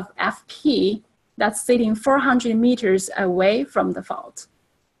station of FP that's sitting 400 meters away from the fault.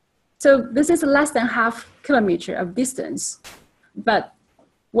 So this is less than half kilometer of distance. But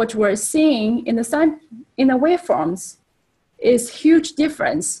what we're seeing in the waveforms is huge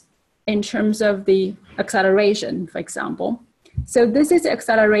difference in terms of the acceleration, for example. So this is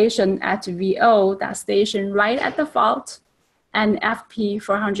acceleration at VO that station right at the fault and FP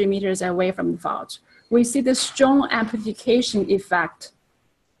 400 meters away from the fault. We see the strong amplification effect.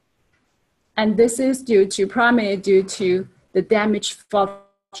 And this is primarily due to the damaged fault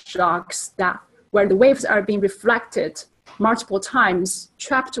shocks where the waves are being reflected multiple times,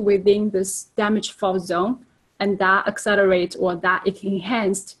 trapped within this damaged fault zone, and that accelerates or that it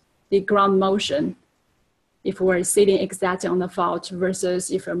enhanced the ground motion if we're sitting exactly on the fault versus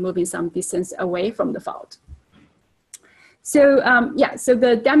if we're moving some distance away from the fault. So so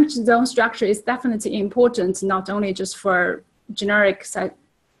the damaged zone structure is definitely important, not only just for generic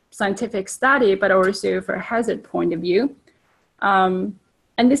scientific study, but also for hazard point of view. And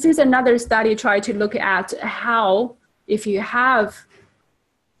this is another study trying to look at how, if you have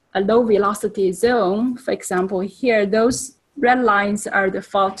a low velocity zone, for example, here, those red lines are the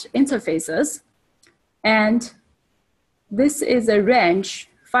fault interfaces. And this is a range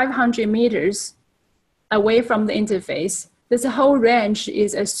 500 meters away from the interface. This whole range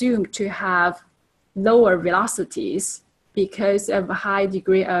is assumed to have lower velocities because of a high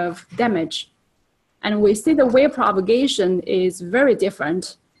degree of damage. And we see the wave propagation is very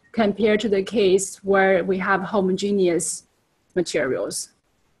different compared to the case where we have homogeneous materials.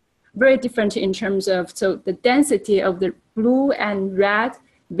 Very different in terms of, so the density of the blue and red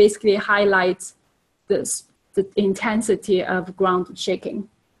basically highlights the intensity of ground shaking.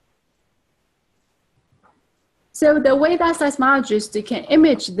 So the way that seismologists can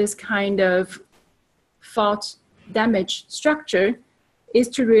image this kind of fault damage structure is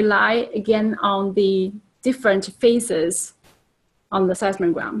to rely again on the different phases on the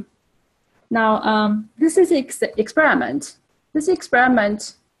seismogram. Now, this is an experiment. This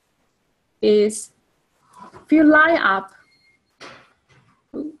experiment is, if you line up,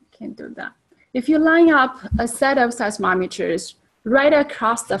 can't do that. If you line up a set of seismometers right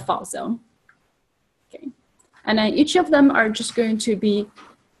across the fault zone, okay, and then each of them are just going to be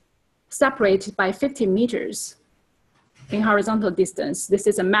separated by 50 meters in horizontal distance. This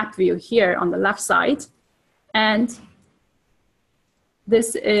is a map view here on the left side. And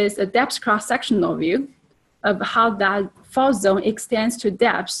this is a depth cross-sectional view of how that fault zone extends to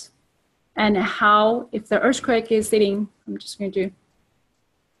depths and how, if the earthquake is sitting, I'm just going to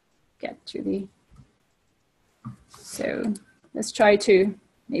get to the, so let's try to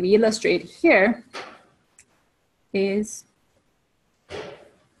maybe illustrate here is,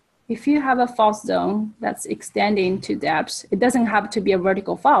 if you have a fault zone that's extending to depths, it doesn't have to be a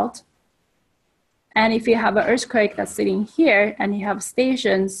vertical fault. And if you have an earthquake that's sitting here and you have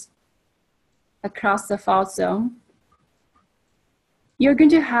stations across the fault zone, you're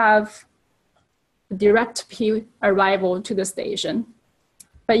going to have direct P arrival to the station.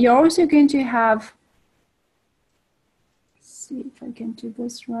 But you're also going to have, let's see if I can do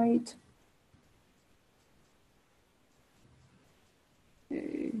this right.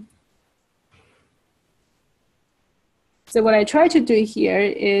 So what I try to do here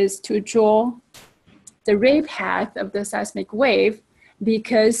is to draw the ray path of the seismic wave,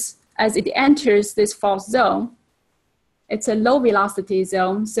 because as it enters this fault zone, it's a low velocity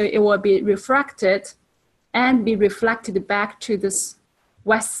zone, so it will be refracted and be reflected back to this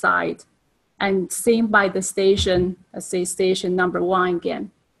west side and seen by the station, let's say station number 1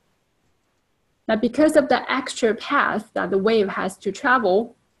 again. Now, because of the extra path that the wave has to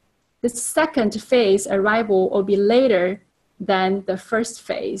travel, the second phase arrival will be later than the first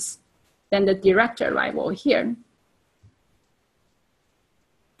phase, than the direct arrival here.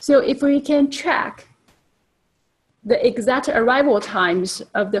 So if we can track the exact arrival times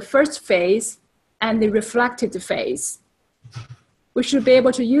of the first phase and the reflected phase, we should be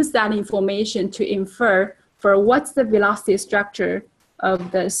able to use that information to infer for what's the velocity structure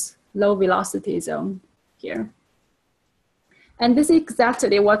of this low velocity zone here. And this is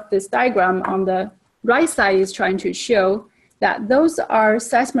exactly what this diagram on the right side is trying to show, that those are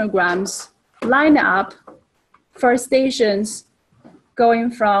seismograms lined up for stations going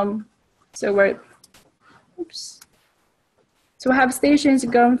from, so we're, oops. So we have stations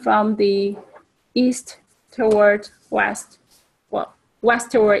going from the east toward west, well,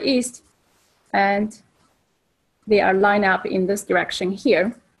 west toward east, and they are lined up in this direction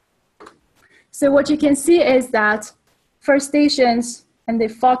here. So what you can see is that for stations in the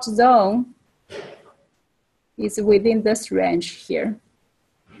fault zone is within this range here.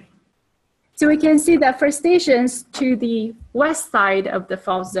 So we can see that for stations to the west side of the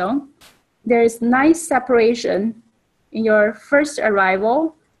fault zone, there is nice separation in your first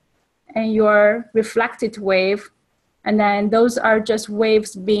arrival and your reflected wave. And then those are just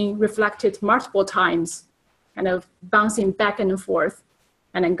waves being reflected multiple times kind of bouncing back and forth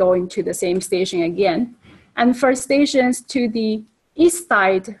and then going to the same station again. And for stations to the east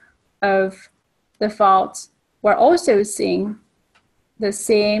side of the fault, we're also seeing the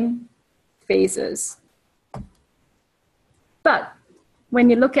same phases. But when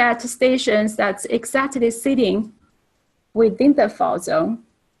you look at stations that's exactly sitting within the fault zone,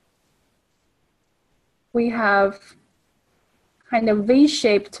 we have kind of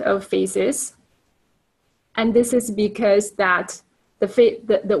V-shaped of phases. And this is because that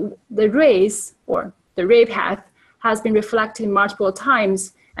the rays or the ray path has been reflected multiple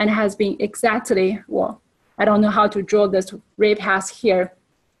times and has been exactly, well, I don't know how to draw this ray path here,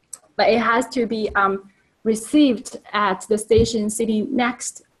 but it has to be received at the station sitting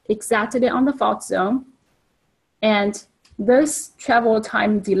next exactly on the fault zone. And this travel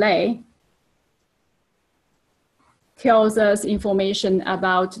time delay tells us information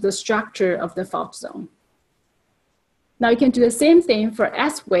about the structure of the fault zone. Now you can do the same thing for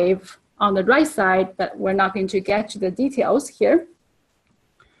S wave on the right side, but we're not going to get to the details here.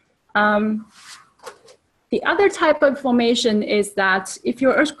 The other type of formation is that if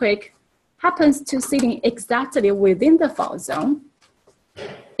your earthquake happens to sitting exactly within the fault zone,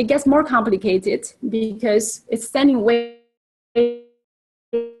 it gets more complicated because it's sending waves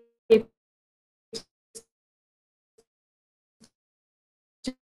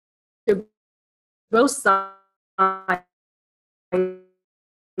to both sides of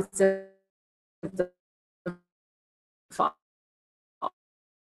the fault.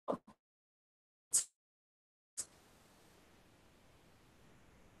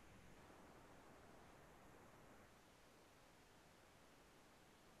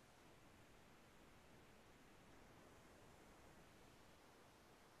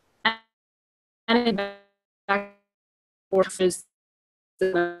 And it back forces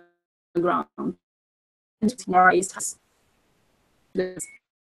the ground. So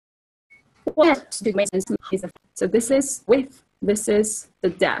this is width, this is the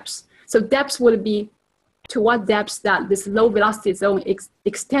depth. So depth would be to what depth that this low velocity zone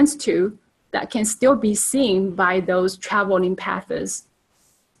extends to that can still be seen by those traveling paths.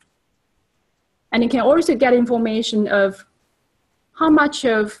 And you can also get information of how much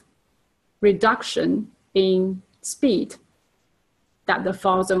of reduction in speed that the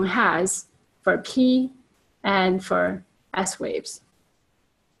fault zone has for P and for S waves,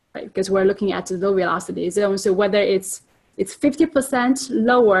 right? Because we're looking at the low velocity zone. So whether it's 50%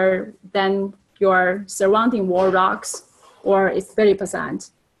 lower than your surrounding wall rocks or it's 30%.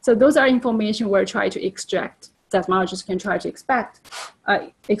 So those are information we're trying to extract, seismologists can try to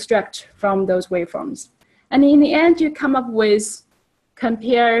extract from those waveforms. And in the end, you come up with,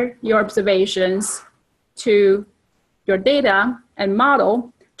 compare your observations to your data and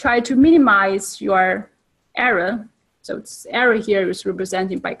model, try to minimize your error. So it's error here is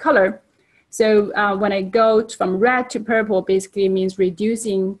represented by color. So when I go from red to purple, basically means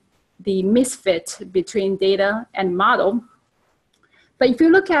reducing the misfit between data and model. But if you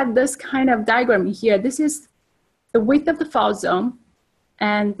look at this kind of diagram here, this is the width of the fault zone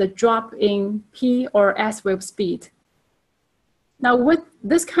and the drop in P or S wave speed. Now, what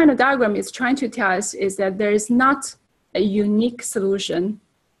this kind of diagram is trying to tell us is that there is not a unique solution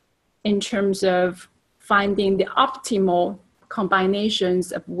in terms of finding the optimal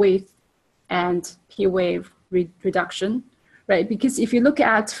combinations of width and P wave reduction, right? Because if you look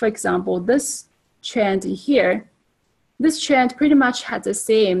at, for example, this trend here, this trend pretty much had the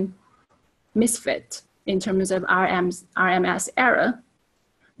same misfit in terms of RMS error.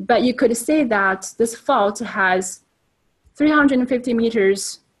 But you could say that this fault has 350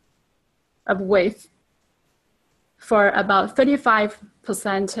 meters of width for about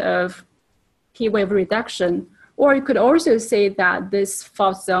 35% of P wave reduction. Or you could also say that this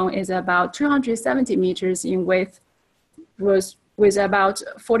fault zone is about 270 meters in width with about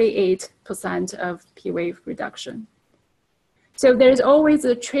 48% of P wave reduction. So there's always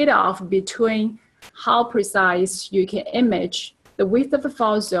a trade-off between how precise you can image the width of the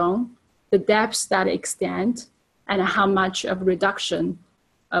fault zone, the depths that extend, and how much of reduction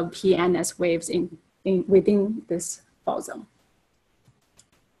of P and S waves within this fault zone.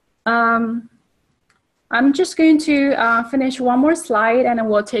 I'm just going to finish one more slide and then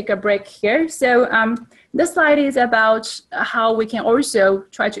we'll take a break here. So this slide is about how we can also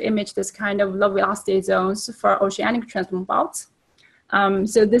try to image this kind of low velocity zones for oceanic transform faults.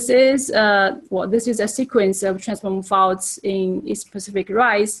 So this is a sequence of transform faults in East Pacific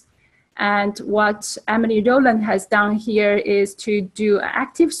rise. And what Emily Rowland has done here is to do an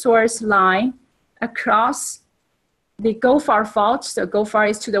active source line across the Gofar fault. So Gofar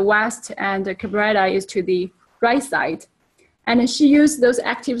is to the west and the Cabrera is to the right side. And she used those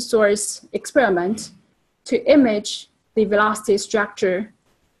active source experiment to image the velocity structure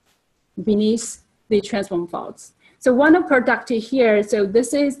beneath the transform faults. So one of product here, so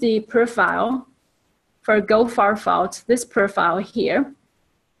this is the profile for Goldfarb fault, this profile here.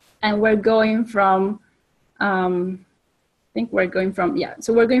 And we're going from, I think we're going from, yeah,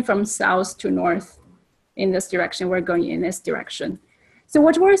 so we're going from south to north in this direction. We're going in this direction. So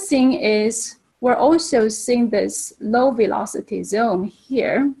what we're seeing is, we're also seeing this low velocity zone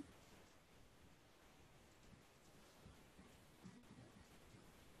here.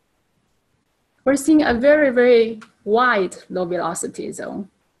 We're seeing a very, very wide low velocity zone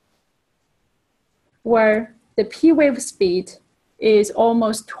where the P wave speed is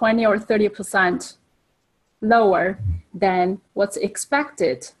almost 20 or 30% lower than what's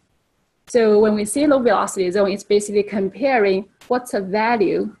expected. So when we see low velocity zone, it's basically comparing what's a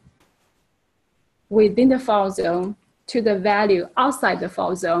value within the fault zone to the value outside the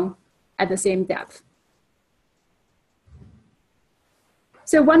fault zone at the same depth.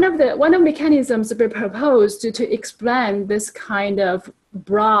 So one of the mechanisms we proposed to explain this kind of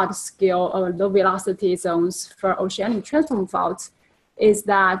broad scale of low velocity zones for oceanic transform faults is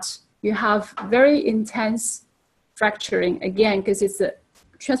that you have very intense fracturing, again, because it's a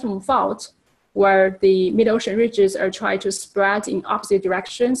transform fault where the mid-ocean ridges are trying to spread in opposite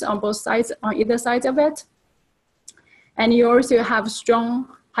directions on both sides, on either side of it. And you also have strong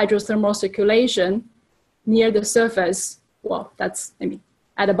hydrothermal circulation near the surface. Well, that's, I mean,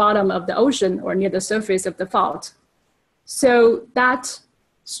 at the bottom of the ocean or near the surface of the fault. So that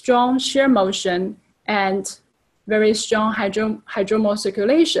strong shear motion and very strong hydrothermal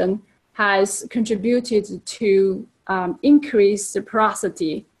circulation has contributed to increase the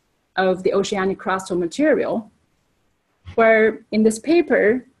porosity of the oceanic crustal material, where in this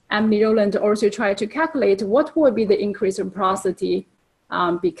paper, Emily Rowland also tried to calculate what would be the increase in porosity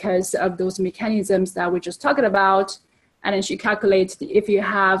because of those mechanisms that we just talked about. And then she calculated if you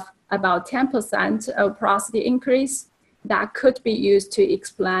have about 10% of porosity increase, that could be used to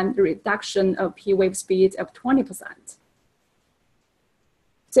explain the reduction of P wave speed of 20%.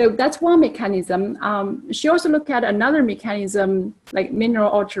 So that's one mechanism. She also looked at another mechanism like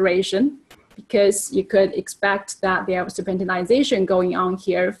mineral alteration, because you could expect that there was serpentinization going on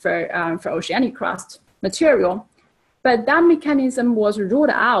here for oceanic crust material. But that mechanism was ruled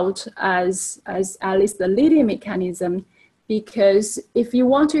out as at least the leading mechanism, because if you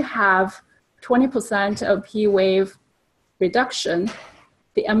want to have 20% of P wave reduction,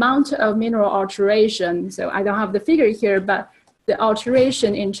 the amount of mineral alteration, so I don't have the figure here, but the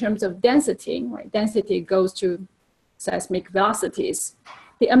alteration in terms of density, right? Density goes to seismic velocities.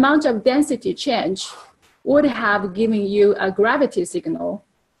 The amount of density change would have given you a gravity signal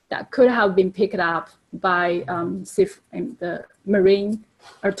that could have been picked up by the marine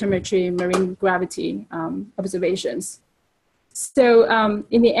altimetry, marine gravity observations. So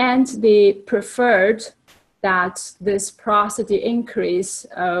in the end, they preferred that this porosity increase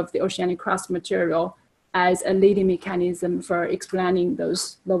of the oceanic crust material as a leading mechanism for explaining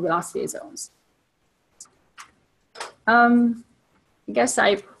those low velocity zones. I guess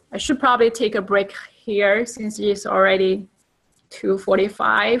I should probably take a break here since it's already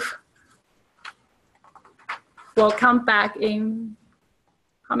 2:45. We'll come back in,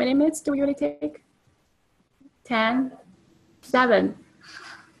 how many minutes do we usually take? 10, 7.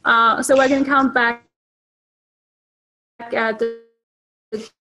 So we're gonna come back at the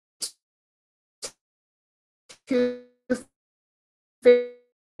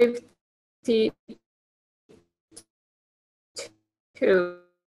 2:52.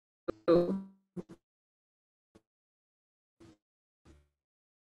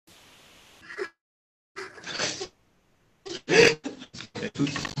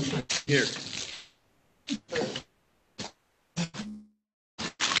 Here.